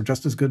politics or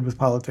just as good with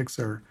politics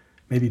or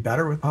maybe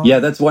better with politics? Yeah,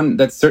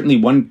 that's certainly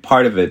one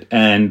part of it.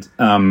 And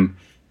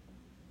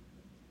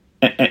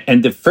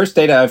the first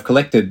data I've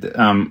collected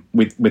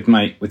with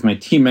my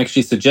team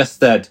actually suggests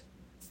that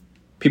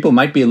people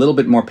might be a little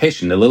bit more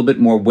patient, a little bit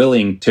more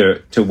willing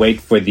to wait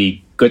for the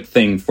good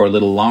thing for a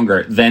little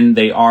longer than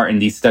they are in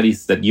these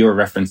studies that you're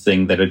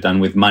referencing that are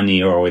done with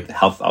money or with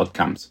health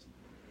outcomes.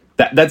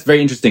 That's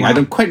very interesting. Wow. I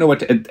don't quite know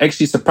it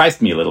actually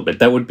surprised me a little bit.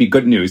 That would be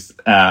good news,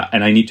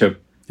 and I need to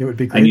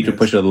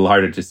push a little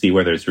harder to see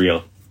whether it's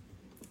real.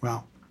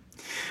 Wow.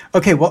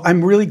 Okay, well,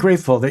 I'm really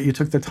grateful that you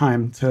took the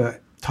time to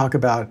talk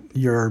about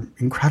your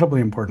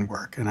incredibly important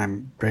work, and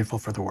I'm grateful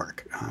for the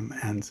work.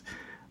 And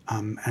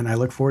I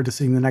look forward to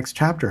seeing the next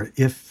chapter,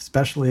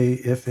 especially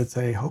if it's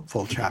a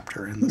hopeful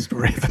chapter in the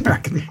story of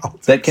American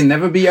politics. That can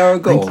never be our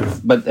goal,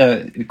 but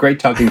great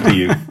talking to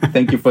you.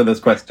 Thank you for those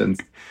questions.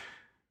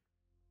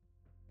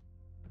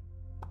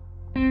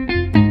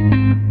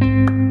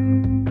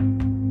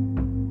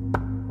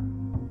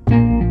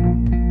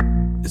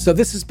 So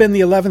this has been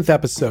the 11th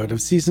episode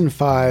of Season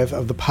 5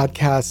 of the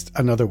podcast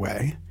Another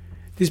Way.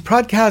 These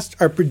podcasts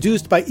are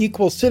produced by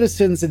equal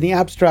citizens in the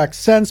abstract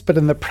sense, but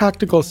in the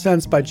practical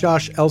sense by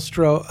Josh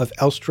Elstro of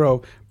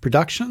Elstro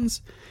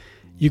Productions.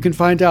 You can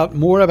find out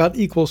more about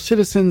Equal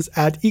Citizens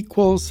at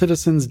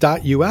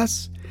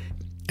equalcitizens.us.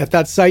 At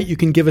that site, you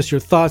can give us your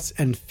thoughts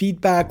and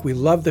feedback. We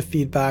love the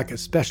feedback,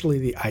 especially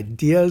the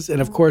ideas.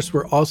 And of course,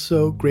 we're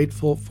also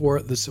grateful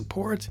for the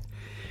support.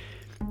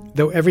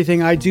 Though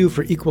everything I do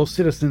for Equal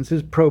Citizens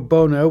is pro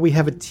bono, we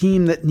have a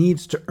team that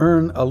needs to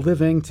earn a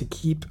living to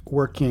keep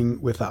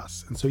working with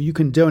us. And so you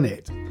can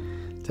donate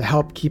to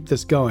help keep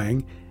this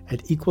going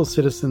at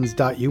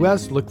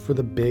equalcitizens.us. Look for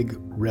the big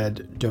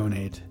red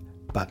donate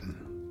button.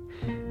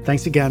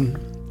 Thanks again.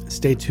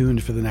 Stay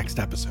tuned for the next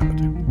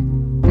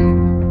episode.